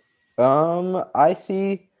 I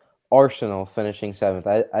see Arsenal finishing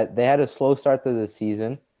 7th. They had a slow start to the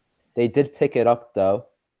season. They did pick it up though,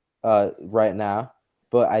 right now,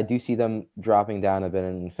 but I do see them dropping down a bit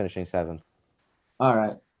and finishing 7th. All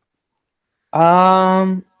right.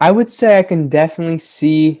 I would say I can definitely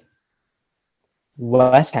see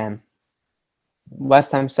West Ham.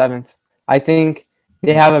 West Ham 7th. I think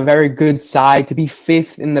they have a very good side. To be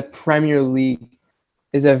 5th in the Premier League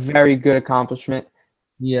is a very good accomplishment.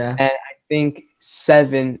 Yeah. And I think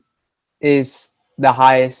 7 is the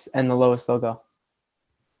highest and the lowest they'll go.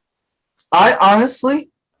 I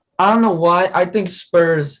don't know why. I think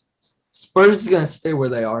Spurs is gonna stay where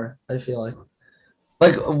they are. I feel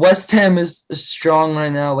like West Ham is strong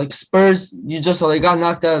right now. Like Spurs, you just saw they got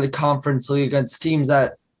knocked out of the Conference League against teams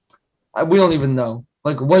that we don't even know.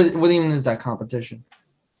 Like what even is that competition?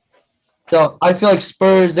 So I feel like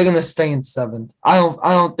Spurs, they're gonna stay in 7th. I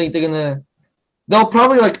don't think they're gonna. They'll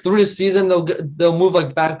probably like through the season they'll move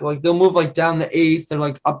like back, like they'll move like down to 8th or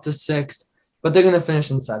like up to 6th, but they're gonna finish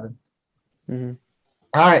in 7th. Mm-hmm.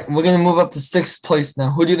 All right, we're gonna move up to 6th place now.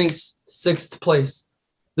 Who do you think's 6th place?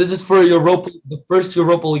 This is for the first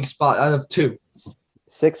Europa League spot out of 2.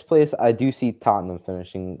 6th place, I do see Tottenham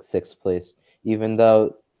finishing 6th place, even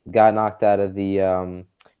though got knocked out of the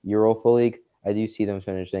Europa League. I do see them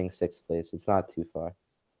finishing 6th place. It's not too far.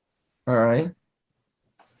 All right.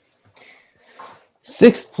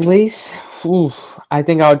 6th place. Ooh, I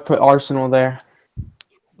think I would put Arsenal there.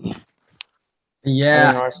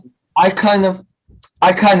 Yeah, Arsenal. I kind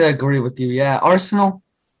of agree with you. Yeah, Arsenal,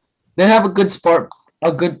 they have a good start,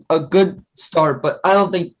 a good start, but I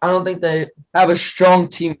don't think they have a strong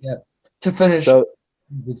team yet to finish So a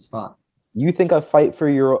good spot. you think a fight for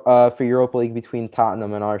Europa League between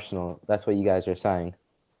Tottenham and Arsenal? That's what you guys are saying.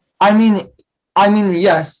 I mean,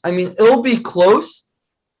 yes. I mean, it'll be close,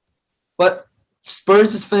 but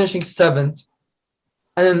Spurs is finishing 7th,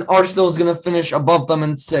 and then Arsenal is gonna finish above them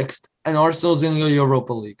in 6th, and Arsenal is gonna go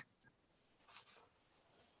Europa League.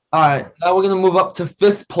 All right, now we're gonna move up to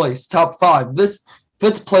 5th place, top 5. This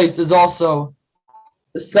 5th place is also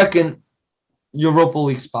the second Europa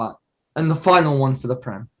League spot and the final one for the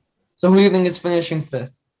Prem. So who do you think is finishing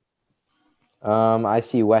 5th? I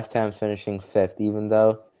see West Ham finishing 5th, even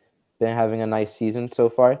though they're having a nice season so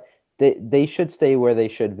far. They should stay where they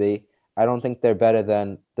should be. I don't think they're better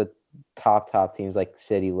than the top teams like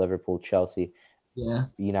City, Liverpool, Chelsea, Yeah.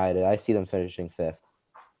 United. I see them finishing 5th.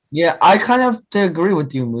 Yeah, I kind of agree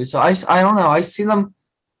with you, Moose. So I don't know. I see them.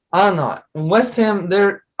 I don't know. West Ham,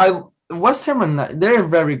 they're a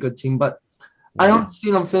very good team, but I don't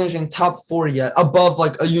see them finishing top 4 yet, above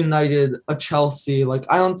like a United, a Chelsea. Like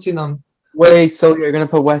I don't see them. Wait, so you're gonna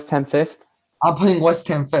put West Ham 5th? I'm putting West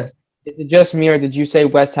Ham 5th. Is it just me, or did you say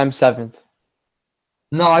West Ham 7th?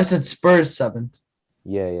 No, I said Spurs 7th.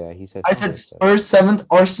 Yeah, he said. I said Spurs 7th,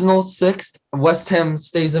 Arsenal 6th, West Ham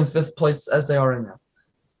stays in 5th place as they are right now.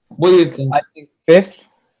 What do you think? I think 5th.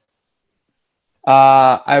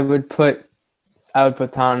 I would put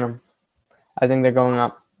Tottenham. I think they're going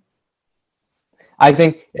up. I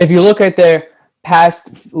think if you look at their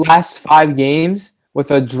last 5 games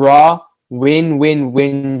with a draw,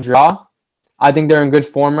 win, draw, I think they're in good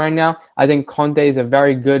form right now. I think Conte is a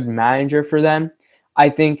very good manager for them. I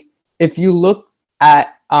think if you look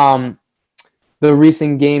at the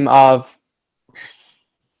recent game of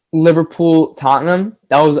Liverpool-Tottenham,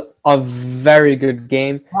 that was a very good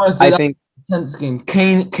game. I think Tense game.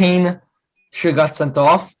 Kane should have got sent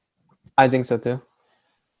off. I think so too.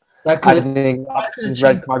 I think his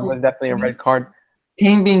red card was definitely a red card.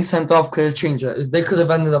 Kane being sent off could have changed it. They could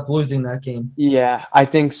have ended up losing that game. Yeah, I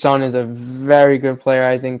think Son is a very good player.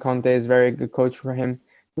 I think Conte is a very good coach for him.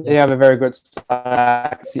 They have a very good start.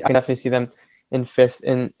 I can definitely see them in 5th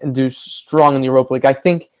and do strong in the Europa League. I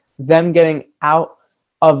think them getting out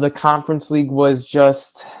of the Conference League was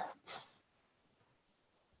just...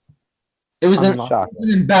 It was an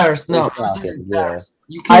embarrassment. No, it was an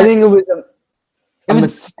embarrassment. I think it was a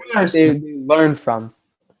mistake they learned from.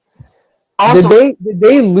 Also, did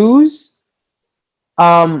they lose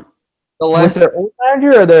with their old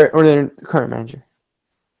manager or their current manager?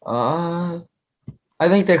 I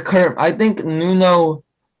think their current. I think Nuno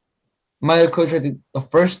My coach, I think, the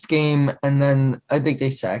first game, and then I think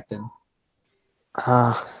they sacked him.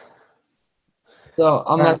 Uh, So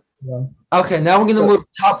I'm not. Okay, now we're gonna move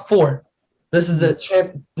top four. This is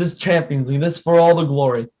This Champions League. This is for all the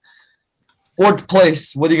glory. Fourth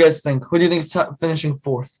place. What do you guys think? Who do you think is finishing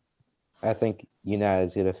fourth? I think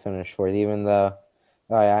United's gonna finish fourth, even though.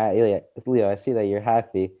 Leo, I see that you're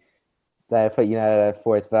happy that I put United at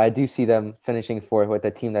fourth, but I do see them finishing fourth with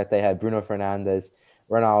the team that they had: Bruno Fernandes,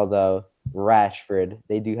 Ronaldo, Rashford.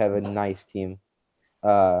 They do have a nice team.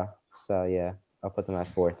 So yeah, I'll put them at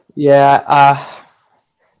fourth. yeah,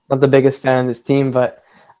 not the biggest fan of this team, but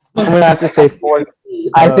I'm gonna have to say fourth.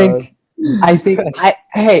 I think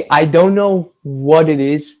I don't know what it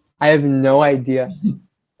is. I have no idea.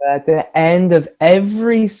 But at the end of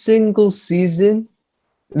every single season,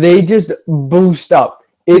 they just boost up.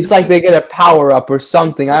 It's like they get a power up or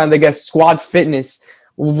something. I don't know, they get squad fitness.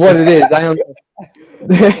 What it is, I don't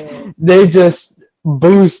know. They just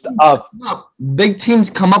boost up. Big teams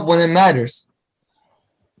come up when it matters.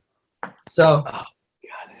 So,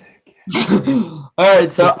 all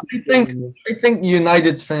right. So I think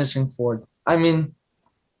United's finishing fourth. I mean,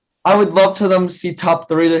 I would love to them see top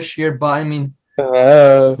three this year, but I mean,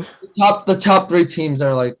 the top three teams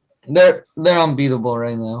are like they're unbeatable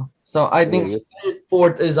right now. So I think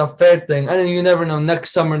fourth is a fair thing. And then you never know.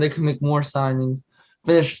 Next summer they can make more signings,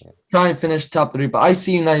 try and finish top three. But I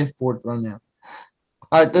see United fourth right now.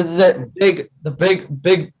 All right, this is it.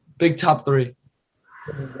 Big top three.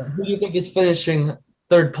 Who do you think is finishing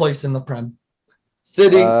third place in the Prem?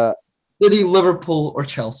 City, Liverpool, or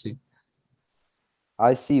Chelsea?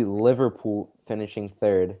 I see Liverpool finishing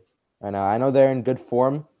third. I know they're in good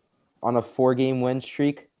form on a 4-game win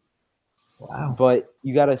streak. Wow. But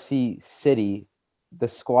you got to see City, the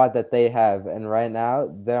squad that they have, and right now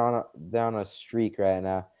they're on a streak right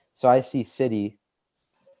now. So I see City.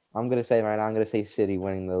 I'm gonna say City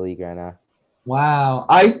winning the league right now. Wow.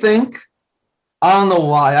 I don't know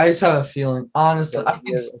why. I just have a feeling. Honestly, I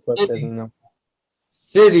think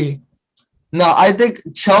City. No, I think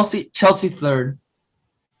Chelsea third.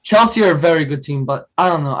 Chelsea are a very good team, but I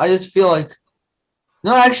don't know. I just feel like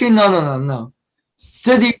no.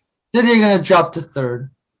 City are gonna drop to third.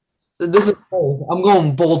 So this is bold. I'm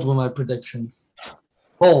going bold with my predictions.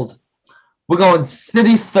 Bold. We're going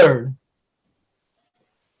City third.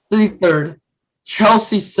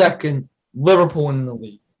 Chelsea second, Liverpool in the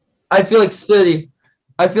league. I feel like City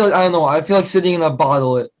gonna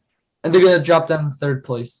bottle it, and they're gonna drop down to third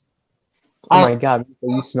place. Oh my God!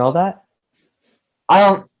 You smell that? I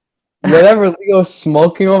don't. Whatever Leo's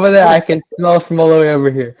smoking over there, I can smell from all the way over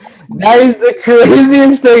here. That is the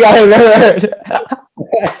craziest thing I've ever heard.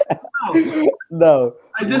 No,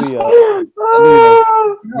 I just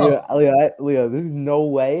Leo, there's no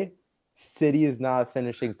way City is not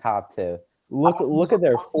finishing top two. Look at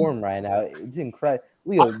their form right now. It's incredible.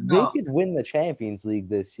 Leo, they could win the Champions League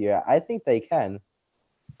this year. I think they can.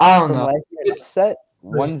 I don't know. Last year, upset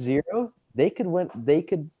 1-0. They could win. They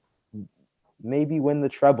could maybe win the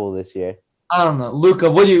treble this year. I don't know, Luca.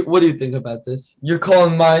 What do you think about this? You're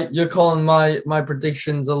calling my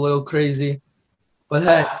predictions a little crazy, but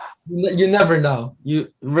hey, you never know.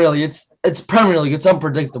 It's Premier League. It's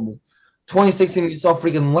unpredictable. 2016, you saw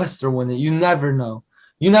freaking Leicester win it. You never know.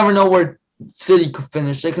 You never know where City could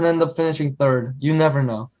finish. They could end up finishing third. You never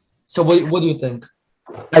know. So what do you think?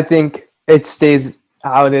 I think it stays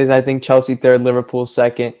how it is. I think Chelsea third, Liverpool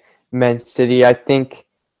second, Man City. I think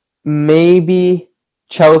maybe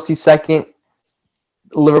Chelsea second,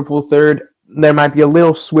 Liverpool third. There might be a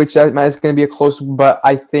little switch. It's going to be a close, but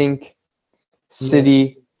I think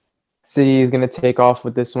City is going to take off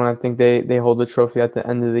with this one. I think they hold the trophy at the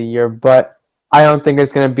end of the year, but I don't think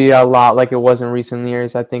it's going to be a lot like it was in recent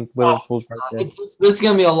years. I think Liverpool's right there. This is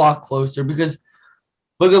going to be a lot closer because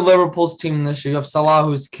look at Liverpool's team this year. You have Salah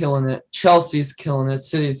who's killing it. Chelsea's killing it.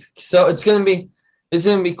 City's so it's going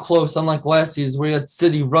to be close. Unlike last season where you had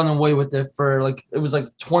City run away with it for it was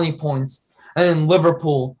 20 points, and then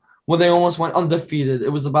Liverpool where they almost went undefeated.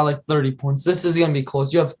 It was about 30 points. This is going to be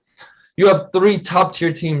close. You have three top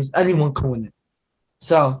tier teams. Anyone can win it.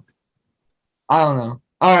 So I don't know.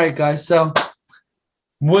 All right, guys. So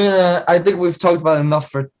I think we've talked about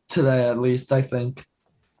enough for today, at least, I think.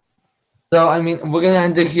 So, we're going to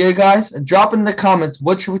end it here, guys. Drop in the comments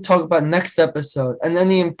what should we talk about next episode and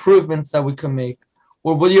any improvements that we can make.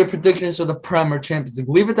 Or what are your predictions for the Prem or Champions League?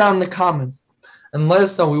 Leave it down in the comments and let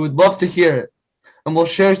us know. We would love to hear it. And we'll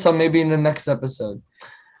share some maybe in the next episode.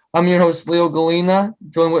 I'm your host, Leo Galina,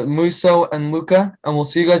 joined with Musso and Luca. And we'll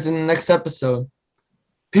see you guys in the next episode.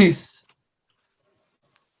 Peace.